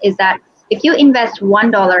fact, is that if you invest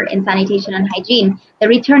 $1 in sanitation and hygiene, the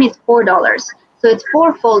return is $4. So it's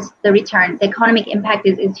fourfold the return. The economic impact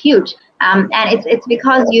is huge. And it's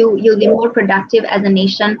because you'll be more productive as a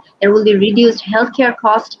nation. There will be reduced healthcare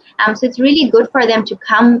cost. So it's really good for them to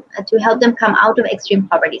help them come out of extreme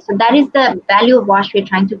poverty. So that is the value of WASH we're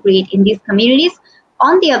trying to create in these communities.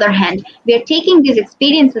 On the other hand, we are taking these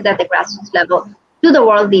experiences at the grassroots level to the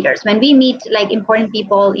world leaders. When we meet like important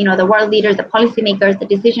people, the world leaders, the policymakers, the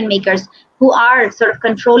decision makers who are sort of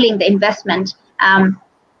controlling the investment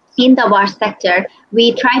in the WASH sector,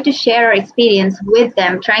 we try to share our experience with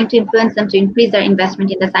them, trying to influence them to increase their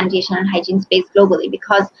investment in the sanitation and hygiene space globally,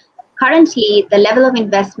 because currently the level of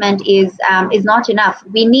investment is not enough.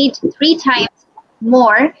 We need 3 times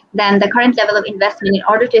more than the current level of investment in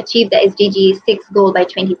order to achieve the SDG 6 goal by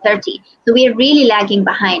 2030. So we are really lagging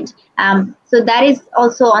behind. So that is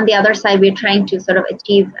also on the other side, we're trying to sort of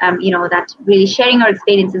achieve, that really sharing our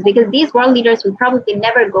experiences, because these world leaders will probably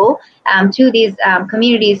never go to these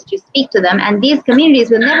communities to speak to them. And these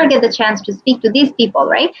communities will never get the chance to speak to these people,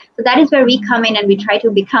 right? So that is where we come in and we try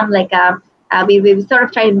to become like we sort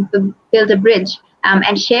of try to build a bridge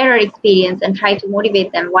and share our experience and try to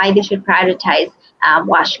motivate them why they should prioritize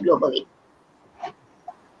WASH globally.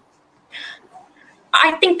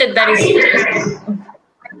 I think that is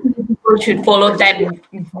people should follow that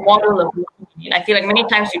model of. And I feel like many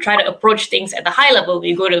times we try to approach things at the high level.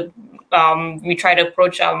 We try to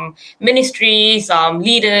approach ministries,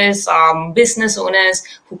 leaders, business owners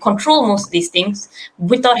who control most of these things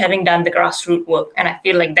without having done the grassroots work. And I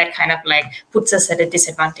feel like that kind of like puts us at a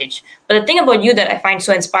disadvantage. But the thing about you that I find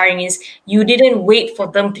so inspiring is you didn't wait for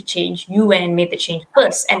them to change. You went and made the change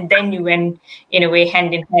first. And then you went, in a way,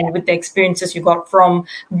 hand in hand with the experiences you got from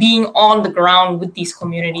being on the ground with these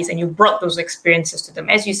communities, and you brought those experiences to them.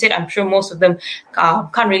 As you said, I'm sure most of them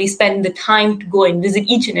can't really spend the time to go and visit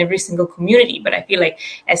each and every single community, but I feel like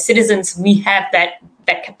as citizens we have that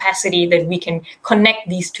capacity that we can connect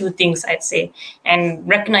these two things, I'd say, and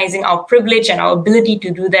recognizing our privilege and our ability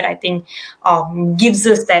to do that, I think gives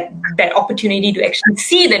us that opportunity to actually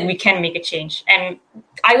see that we can make a change. And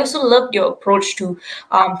I also loved your approach to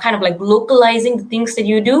kind of like localizing the things that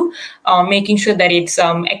you do, making sure that it's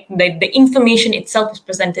that the information itself is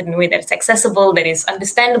presented in a way that is accessible, that is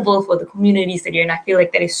understandable for the communities that you're in. I feel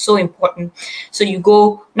like that is so important. So you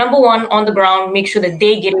go, number one, on the ground, make sure that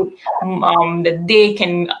they get it, that they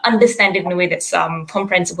can understand it in a way that's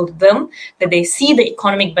comprehensible to them, that they see the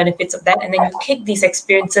economic benefits of that, and then you take these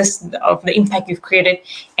experiences of the impact you've created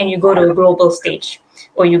and you go to a global stage,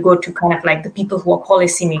 or you go to kind of like the people who are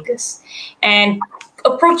policymakers. And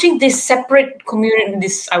approaching this separate community,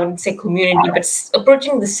 I wouldn't say community, but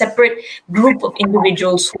approaching the separate group of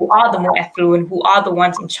individuals who are the more affluent, who are the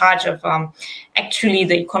ones in charge of actually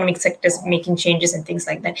the economic sectors making changes and things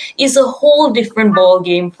like that, is a whole different ball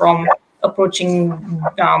game from approaching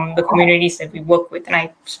the communities that we work with. And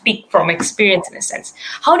I speak from experience in a sense.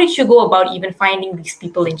 How did you go about even finding these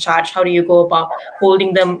people in charge? How do you go about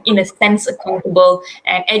holding them in a sense accountable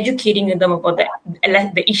and educating them about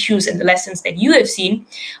the issues and the lessons that you have seen,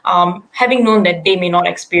 having known that they may not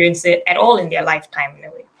experience it at all in their lifetime in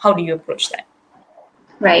a way? How do you approach that?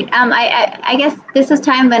 Right. I guess this is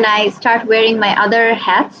time when I start wearing my other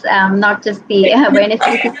hats, not just the Awareness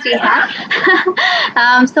 360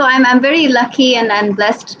 hat. So I'm very lucky and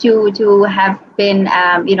blessed to have been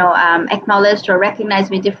acknowledged or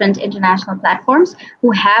recognized with different international platforms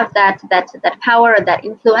who have that power or that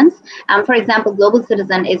influence. For example, Global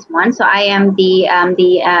Citizen is one. So I am the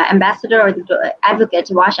ambassador or the advocate,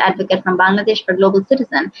 WASH advocate from Bangladesh for Global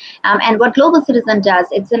Citizen. And what Global Citizen does,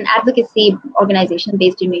 it's an advocacy organization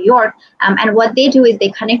based in New York. And what they do is they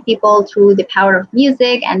connect people through the power of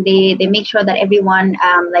music, and they make sure that everyone,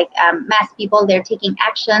 mass people, they're taking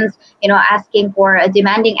actions, asking for a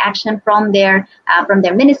demanding action from their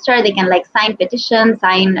minister. They can sign petitions,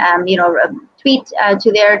 tweet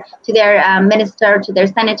to their minister, to their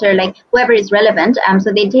senator, whoever is relevant.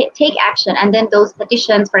 So they take action, and then those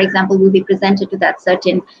petitions, for example, will be presented to that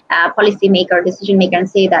certain policy maker, decision maker, and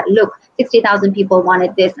say that, look, 60,000 people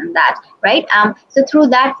wanted this and that, right? So through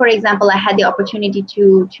that, for example, I had the opportunity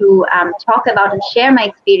to talk about and share my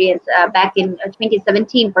experience back in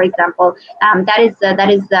 2017, for example. That is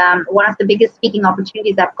one of the biggest speaking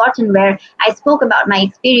opportunities I've gotten, where I spoke about my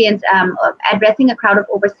experience of addressing a crowd of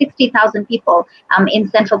over 60,000 people in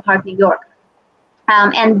Central Park, New York.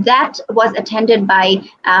 And that was attended by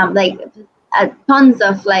tons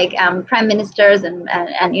of prime ministers and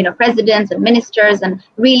presidents and ministers and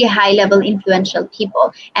really high level influential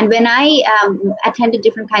people. And when I attended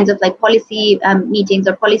different kinds of policy meetings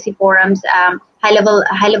or policy forums, high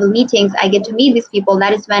level meetings, I get to meet these people.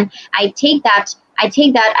 That is when I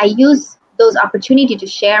use those opportunity to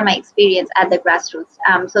share my experience at the grassroots,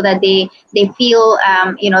 so that they feel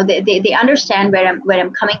they understand where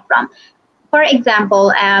I'm coming from. For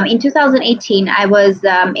example, in 2018, I was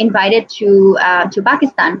invited to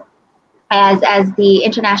Pakistan as the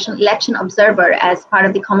international election observer, as part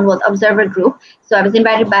of the Commonwealth Observer Group. So I was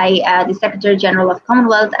invited by the Secretary General of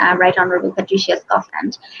Commonwealth, Right Honorable Patricia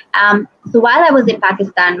Scotland. So while I was in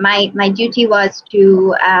Pakistan, my duty was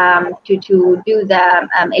to do the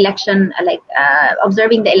election,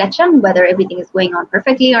 observing the election, whether everything is going on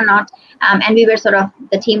perfectly or not. And we were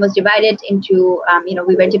the team was divided into,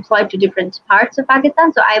 we were deployed to different parts of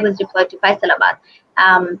Pakistan. So I was deployed to Faisalabad.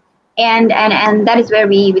 And that is where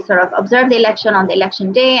we observed the election on the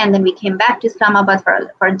election day, and then we came back to Islamabad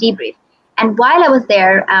for a debrief. And while I was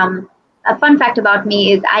there, a fun fact about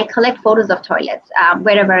me is I collect photos of toilets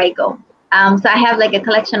wherever I go. So I have a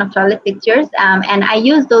collection of toilet pictures, and I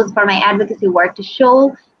use those for my advocacy work to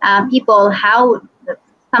show people how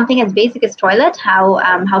something as basic as toilet,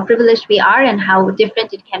 how privileged we are, and how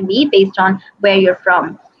different it can be based on where you're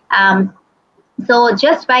from. So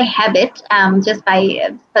just by habit,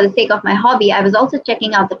 for the sake of my hobby, I was also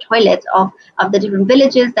checking out the toilets of the different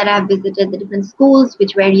villages that I've visited, the different schools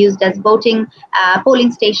which were used as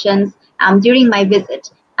polling stations during my visit.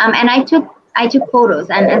 And I took photos,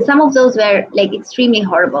 and some of those were like extremely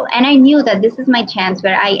horrible. And I knew that this is my chance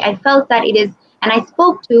where I felt that it is. And I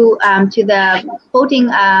spoke to the voting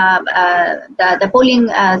the polling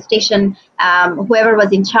station, whoever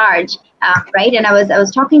was in charge, right? And I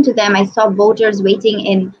was talking to them. I saw voters waiting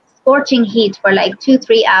in scorching heat for like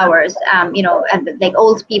 2-3 hours, like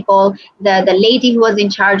old people. The lady who was in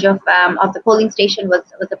charge of the polling station was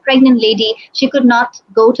a pregnant lady. She could not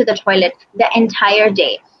go to the toilet the entire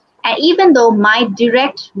day. And even though my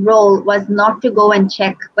direct role was not to go and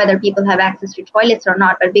check whether people have access to toilets or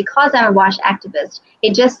not, but because I'm a WASH activist,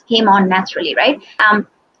 it just came on naturally, right?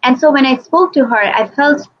 And so when I spoke to her, I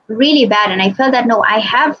felt really bad, and I felt that, no, I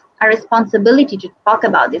have a responsibility to talk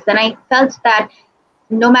about this. And I felt that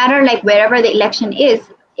no matter like wherever the election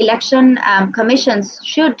is, election commissions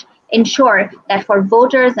should ensure that for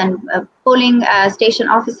voters and polling station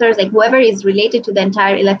officers, like whoever is related to the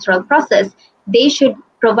entire electoral process, they should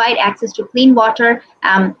provide access to clean water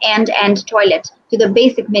and toilet to the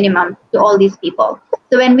basic minimum to all these people.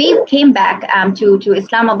 So when we came back to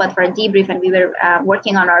Islamabad for a debrief, and we were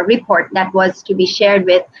working on our report that was to be shared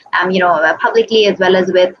with publicly, as well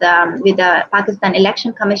as with the Pakistan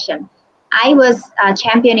Election Commission, I was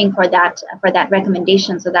championing for that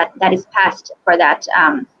recommendation, so that is passed for that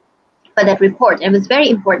report. It was very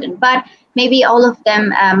important, but maybe all of them,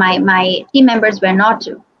 my team members, were not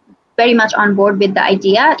very much on board with the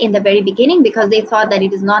idea in the very beginning, because they thought that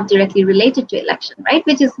it is not directly related to election, right?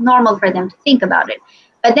 Which is normal for them to think about it.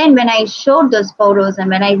 But then when I showed those photos and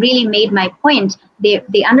when I really made my point,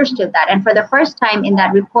 they understood that. And for the first time in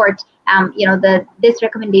that report, this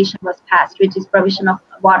recommendation was passed, which is provision of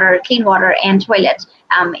water, clean water and toilet,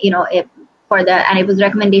 and it was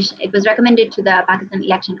recommended to the Pakistan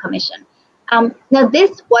Election Commission. Now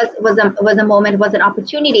this was an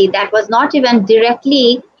opportunity that was not even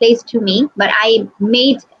directly placed to me, but I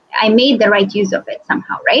made the right use of it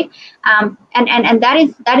somehow, right? And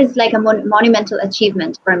that is like a monumental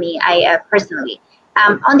achievement for me, I personally.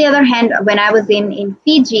 On the other hand, when I was in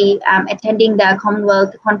Fiji attending the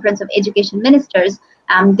Commonwealth Conference of Education Ministers,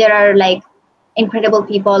 there are like incredible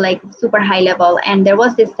people, like super high level, and there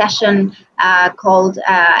was this session called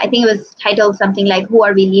I think it was titled something like "Who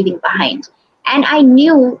Are We Leaving Behind?" And I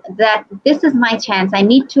knew that this is my chance. I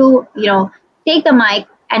need to, take the mic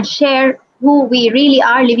and share who we really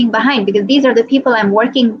are leaving behind, because these are the people I'm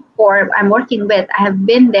working with. I have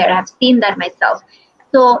been there. I have seen that myself.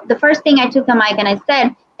 So the first thing, I took the mic and I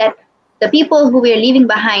said that the people who we are leaving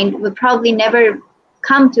behind will probably never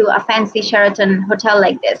come to a fancy Sheraton hotel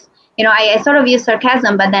like this. I sort of use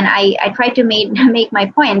sarcasm, but then I try to make my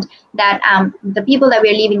point that the people that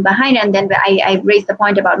we're leaving behind, and then I raised the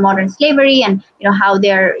point about modern slavery and how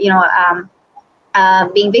they're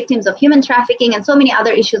being victims of human trafficking, and so many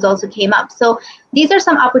other issues also came up. So these are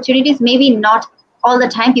some opportunities. Maybe not all the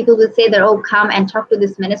time people will say that, oh, come and talk to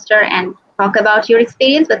this minister and talk about your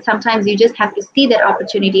experience, but sometimes you just have to see that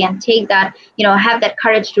opportunity and take that, have that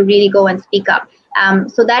courage to really go and speak up.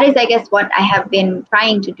 So that is, I guess, what I have been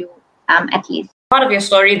trying to do. At least. Part of your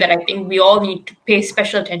story that I think we all need to pay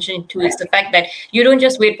special attention to is the fact that you don't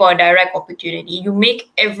just wait for a direct opportunity. You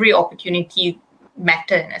make every opportunity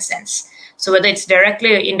matter in a sense. So whether it's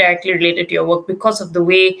directly or indirectly related to your work, because of the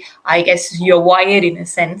way, I guess, you're wired in a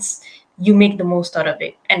sense, you make the most out of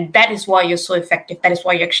it. And that is why you're so effective. That is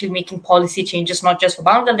why you're actually making policy changes, not just for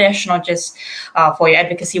Bangladesh, not just for your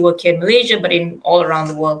advocacy work here in Malaysia, but in all around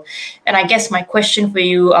the world. And I guess my question for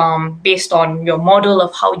you, based on your model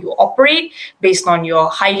of how you operate, based on your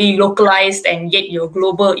highly localized and yet your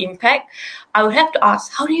global impact, I would have to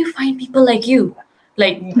ask, how do you find people like you?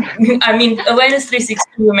 Like, I mean, Awareness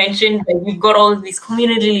 360, you mentioned that you've got all of these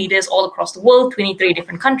community leaders all across the world, 23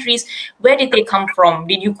 different countries. Where did they come from?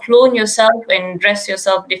 Did you clone yourself and dress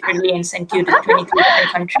yourself differently and send you to 23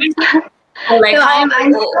 different countries? Or like, so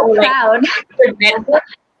I'm so proud.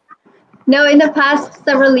 No, in the past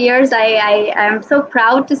several years, I am so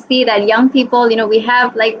proud to see that young people, we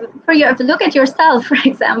have look at yourself, for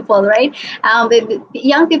example, right?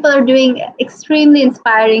 Young people are doing extremely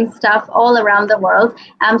inspiring stuff all around the world.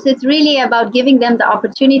 So it's really about giving them the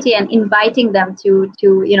opportunity and inviting them to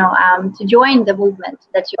join the movement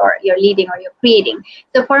that you're leading or you're creating.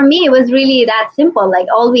 So for me, it was really that simple. Like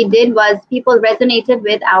all we did was people resonated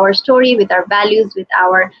with our story, with our values, with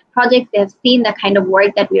our projects. They have seen the kind of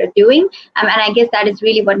work that we are doing, and I guess that is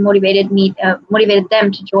really what motivated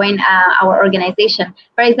them to join our organization.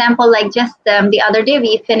 For example, like just the other day,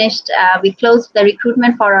 we closed the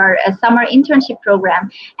recruitment for our summer internship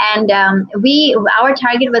program, and our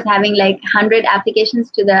target was having like 100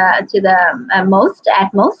 applications to the most,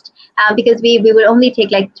 because we would only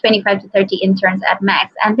take like 25 to 30 interns at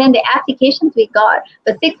max, and then the applications we got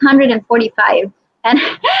was 645. And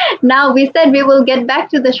now we said we will get back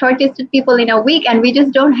to the shortlisted people in a week, and we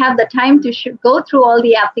just don't have the time to go through all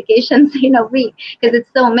the applications in a week because it's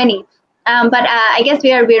so many. But I guess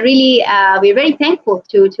we're very thankful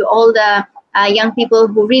to all the young people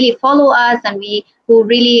who really follow us, and who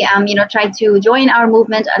really try to join our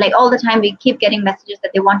movement. Like all the time we keep getting messages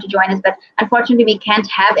that they want to join us, but unfortunately we can't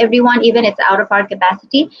have everyone, even it's out of our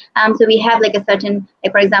capacity. So we have like a certain,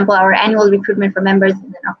 like for example, our annual recruitment for members is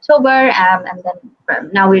in October, and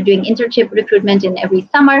then now we're doing internship recruitment in every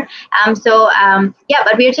summer.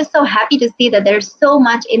 But we're just so happy to see that there's so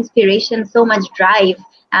much inspiration, so much drive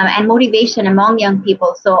and motivation among young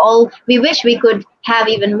people. So we wish we could have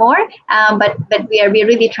even more, but we're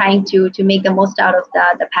really trying to make the most out of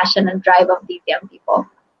the passion and drive of these young people.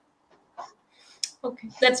 Okay,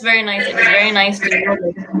 that's very nice. It's very nice to know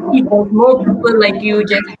that more people like you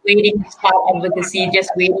just waiting to start advocacy,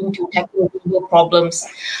 just waiting to tackle global problems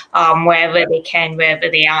wherever they can, wherever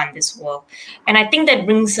they are in this world. And I think that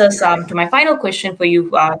brings us to my final question for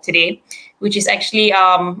you today, which is actually,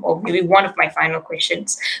 or maybe one of my final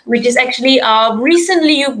questions, which is actually,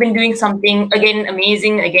 recently you've been doing something, again,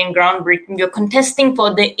 amazing, again, groundbreaking. You're contesting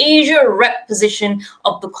for the Asia rep position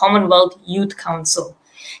of the Commonwealth Youth Council.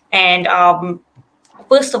 And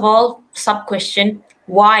first of all, sub-question,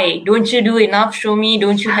 why? Don't you do enough, Shomy?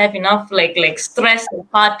 Don't you have enough like stress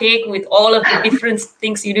and partake with all of the different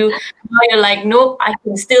things you do? Now you're like, nope, I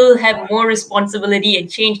can still have more responsibility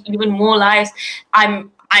and change even more lives.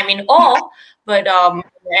 I'm in awe, but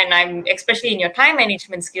and I'm especially in your time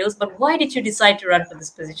management skills, but why did you decide to run for this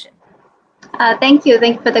position? Thank you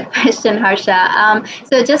for the question, Harsha.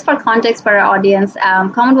 So just for context for our audience,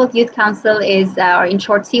 Commonwealth Youth Council is, or in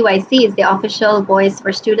short CYC, is the official voice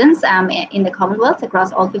for students in the Commonwealth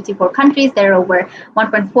across all 54 countries. There are over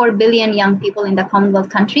 1.4 billion young people in the Commonwealth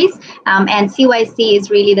countries, and CYC is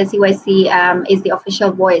really is the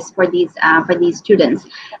official voice for these students.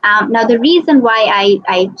 Now, the reason why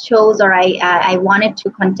I chose, or I wanted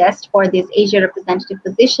to contest for this Asia representative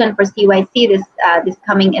position for CYC this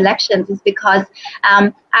coming elections is because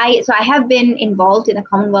I have been involved in the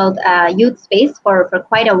Commonwealth youth space for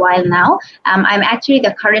quite a while now. I'm actually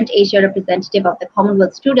the current Asia representative of the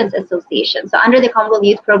Commonwealth Students Association. So under the Commonwealth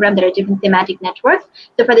Youth Program, there are different thematic networks.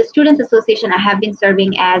 So for the Students Association, I have been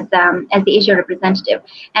serving as the Asia representative,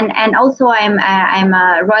 and also I'm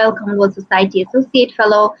a Royal Commonwealth Society Associate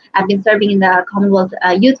Fellow. I've been serving in the Commonwealth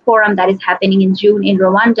Youth Forum that is happening in June in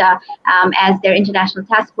Rwanda as their international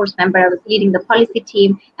task force member. I was leading the policy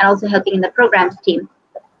team and also helping in the programs team.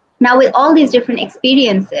 Now, with all these different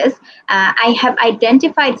experiences, I have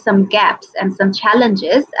identified some gaps and some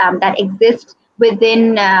challenges that exist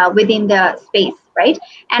within the space, right?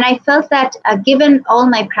 And I felt that given all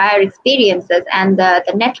my prior experiences and the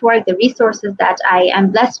network, the resources that I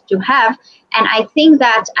am blessed to have, and I think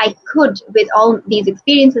that I could, with all these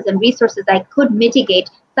experiences and resources, I could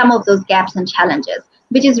mitigate some of those gaps and challenges,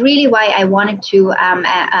 which is really why I wanted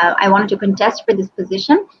to contest for this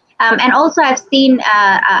position. And also I've seen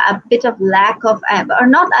a bit of lack of, or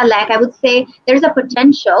not a lack, I would say there's a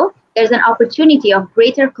potential, there's an opportunity of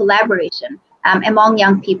greater collaboration among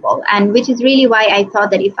young people, and which is really why I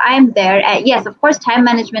thought that if I am there, yes, of course, time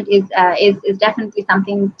management is definitely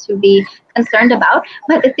something to be concerned about.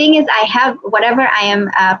 But the thing is, I have whatever I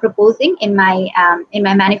am proposing in my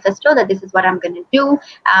manifesto, that this is what I'm going to do,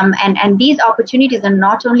 and these opportunities are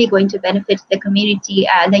not only going to benefit the community,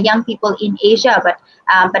 the young people in Asia,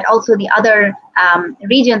 but also the other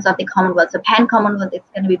regions of the Commonwealth. So pan-Commonwealth is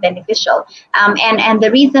going to be beneficial. And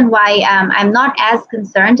the reason why I'm not as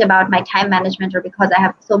concerned about my time management, or because I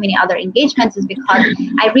have so many other engagements, is because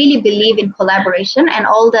I really believe in collaboration, and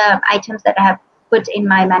all the items that I have put in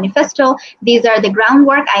my manifesto, these are the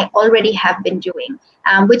groundwork I already have been doing,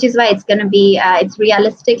 which is why it's going to be, it's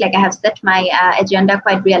realistic. Like I have set my agenda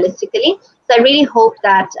quite realistically. So I really hope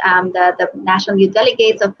that the national youth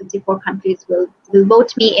delegates of 54 countries will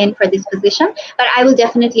vote me in for this position. But I will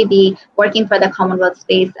definitely be working for the Commonwealth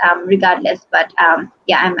space regardless. But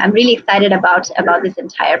I'm really excited about this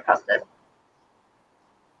entire process.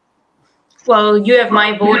 Well, you have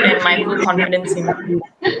my vote and my full confidence in you.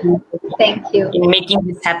 Thank you. In making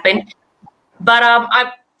this happen. But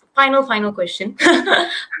final question.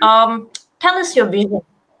 Tell us your vision.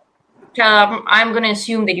 I'm going to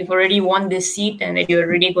assume that you've already won this seat and that you're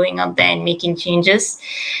already going out there and making changes.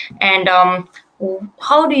 And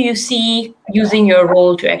how do you see using your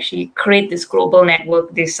role to actually create this global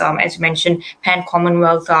network, this, as you mentioned,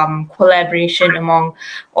 Pan-Commonwealth collaboration among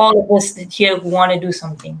all of us here who want to do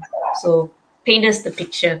something? So paint us the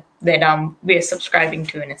picture that we're subscribing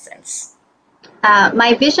to, in a sense.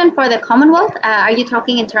 My vision for the Commonwealth, are you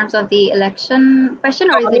talking in terms of the election question,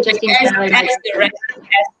 or is it just in general?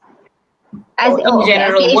 In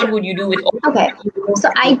general, what would you do with all? Okay,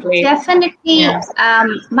 so I definitely,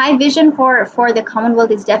 my vision for the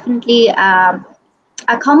Commonwealth is definitely a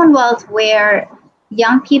Commonwealth where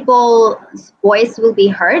young people's voice will be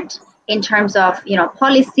heard in terms of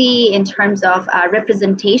policy, in terms of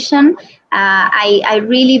representation. I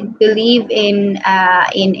really believe in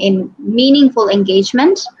meaningful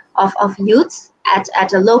engagement of youths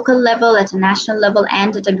at a local level, at a national level,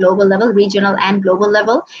 and at a global level, regional and global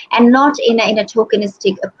level, and not in a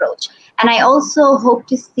tokenistic approach. And I also hope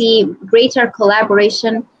to see greater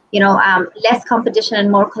collaboration, less competition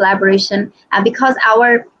and more collaboration, because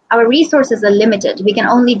our resources are limited. We can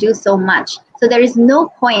only do so much. So there is no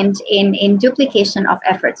point in duplication of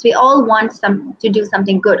efforts. We all want to do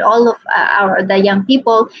something good. All of the young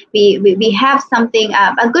people, we have something,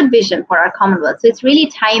 a good vision for our Commonwealth. So it's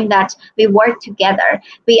really time that we work together.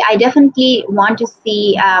 I definitely want to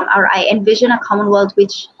see, or I envision a Commonwealth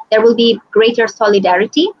which there will be greater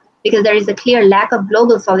solidarity, because there is a clear lack of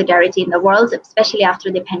global solidarity in the world, especially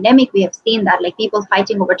after the pandemic. We have seen that, like people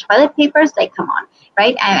fighting over toilet papers, like, come on,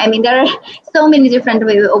 right? I mean, there are so many different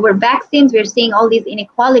ways. Over vaccines, we're seeing all these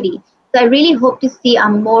inequality. So I really hope to see a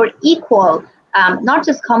more equal, not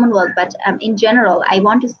just Commonwealth, but in general. I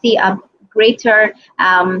want to see a greater,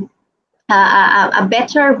 a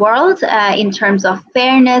better world in terms of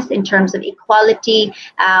fairness, in terms of equality,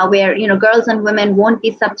 where girls and women won't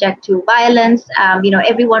be subject to violence.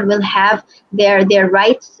 Everyone will have their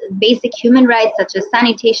rights, basic human rights such as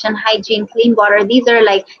sanitation, hygiene, clean water. These are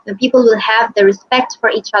like the people will have the respect for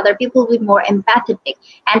each other. People will be more empathetic,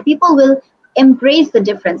 and people will embrace the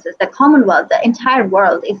differences. The Commonwealth, the entire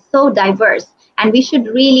world is so diverse, and we should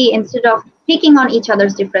really, instead of picking on each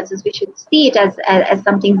other's differences, we should see it as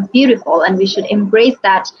something beautiful, and we should embrace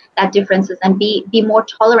that differences and be more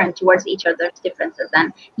tolerant towards each other's differences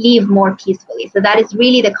and live more peacefully. So that is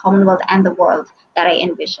really the Commonwealth and the world that I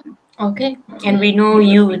envision. Okay, and we know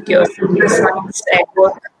you with your science at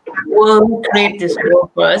work will create this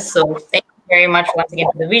world for us. So thank you very much once again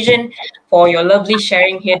for the vision, for your lovely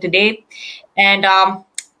sharing here today, and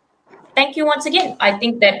thank you once again. I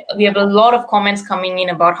think that we have a lot of comments coming in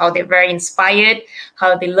about how they're very inspired,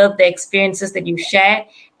 how they love the experiences that you share,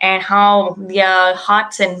 and how their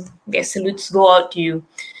hearts and their salutes go out to you.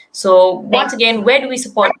 So once again, where do we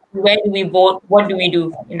support? Where do we vote? What do we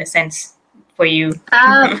do, in a sense, for you?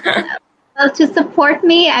 To support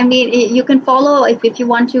me, I mean, you can follow, if you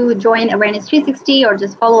want to join Awareness 360 or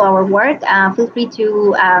just follow our work, feel free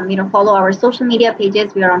to follow our social media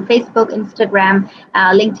pages. We are on Facebook, Instagram,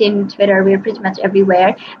 LinkedIn, Twitter. We're pretty much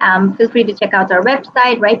everywhere. Feel free to check out our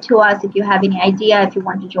website, write to us if you have any idea, if you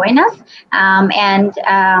want to join us. And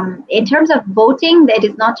in terms of voting, that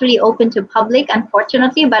is not really open to public,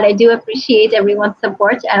 unfortunately, but I do appreciate everyone's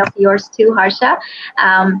support, and of yours too, Harsha.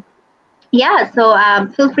 So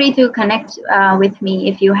feel free to connect with me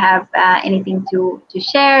if you have anything to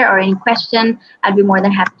share or any question. I'd be more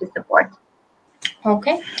than happy to support.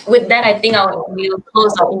 Okay. With that, I think we'll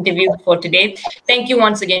close our interview for today. Thank you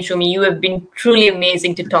once again, Shomy. You have been truly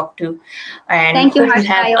amazing to talk to. And thank you, Harsha.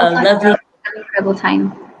 Have a lovely, incredible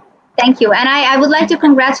time. Thank you. And I would like to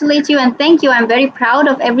congratulate you and thank you. I'm very proud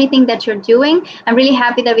of everything that you're doing. I'm really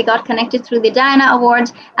happy that we got connected through the Diana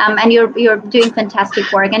Awards, and you're doing fantastic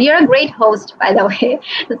work. And you're a great host, by the way.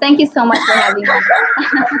 So thank you so much for having me.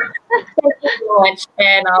 Thank you so much.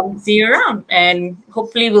 And see you around. And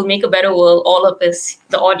hopefully we'll make a better world, all of us,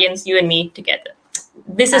 the audience, you and me together.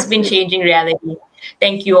 This has been Changing Reality.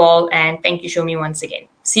 Thank you all. And thank you, Shomy, once again.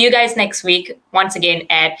 See you guys next week, once again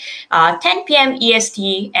at 10 p.m.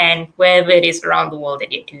 EST and wherever it is around the world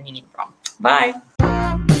that you're tuning in from. Bye.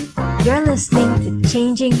 You're listening to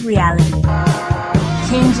Changing Reality.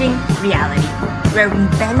 Changing Reality, where we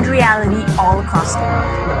bend reality all across the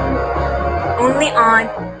world. Only on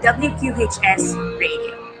WQHS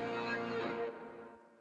Radio.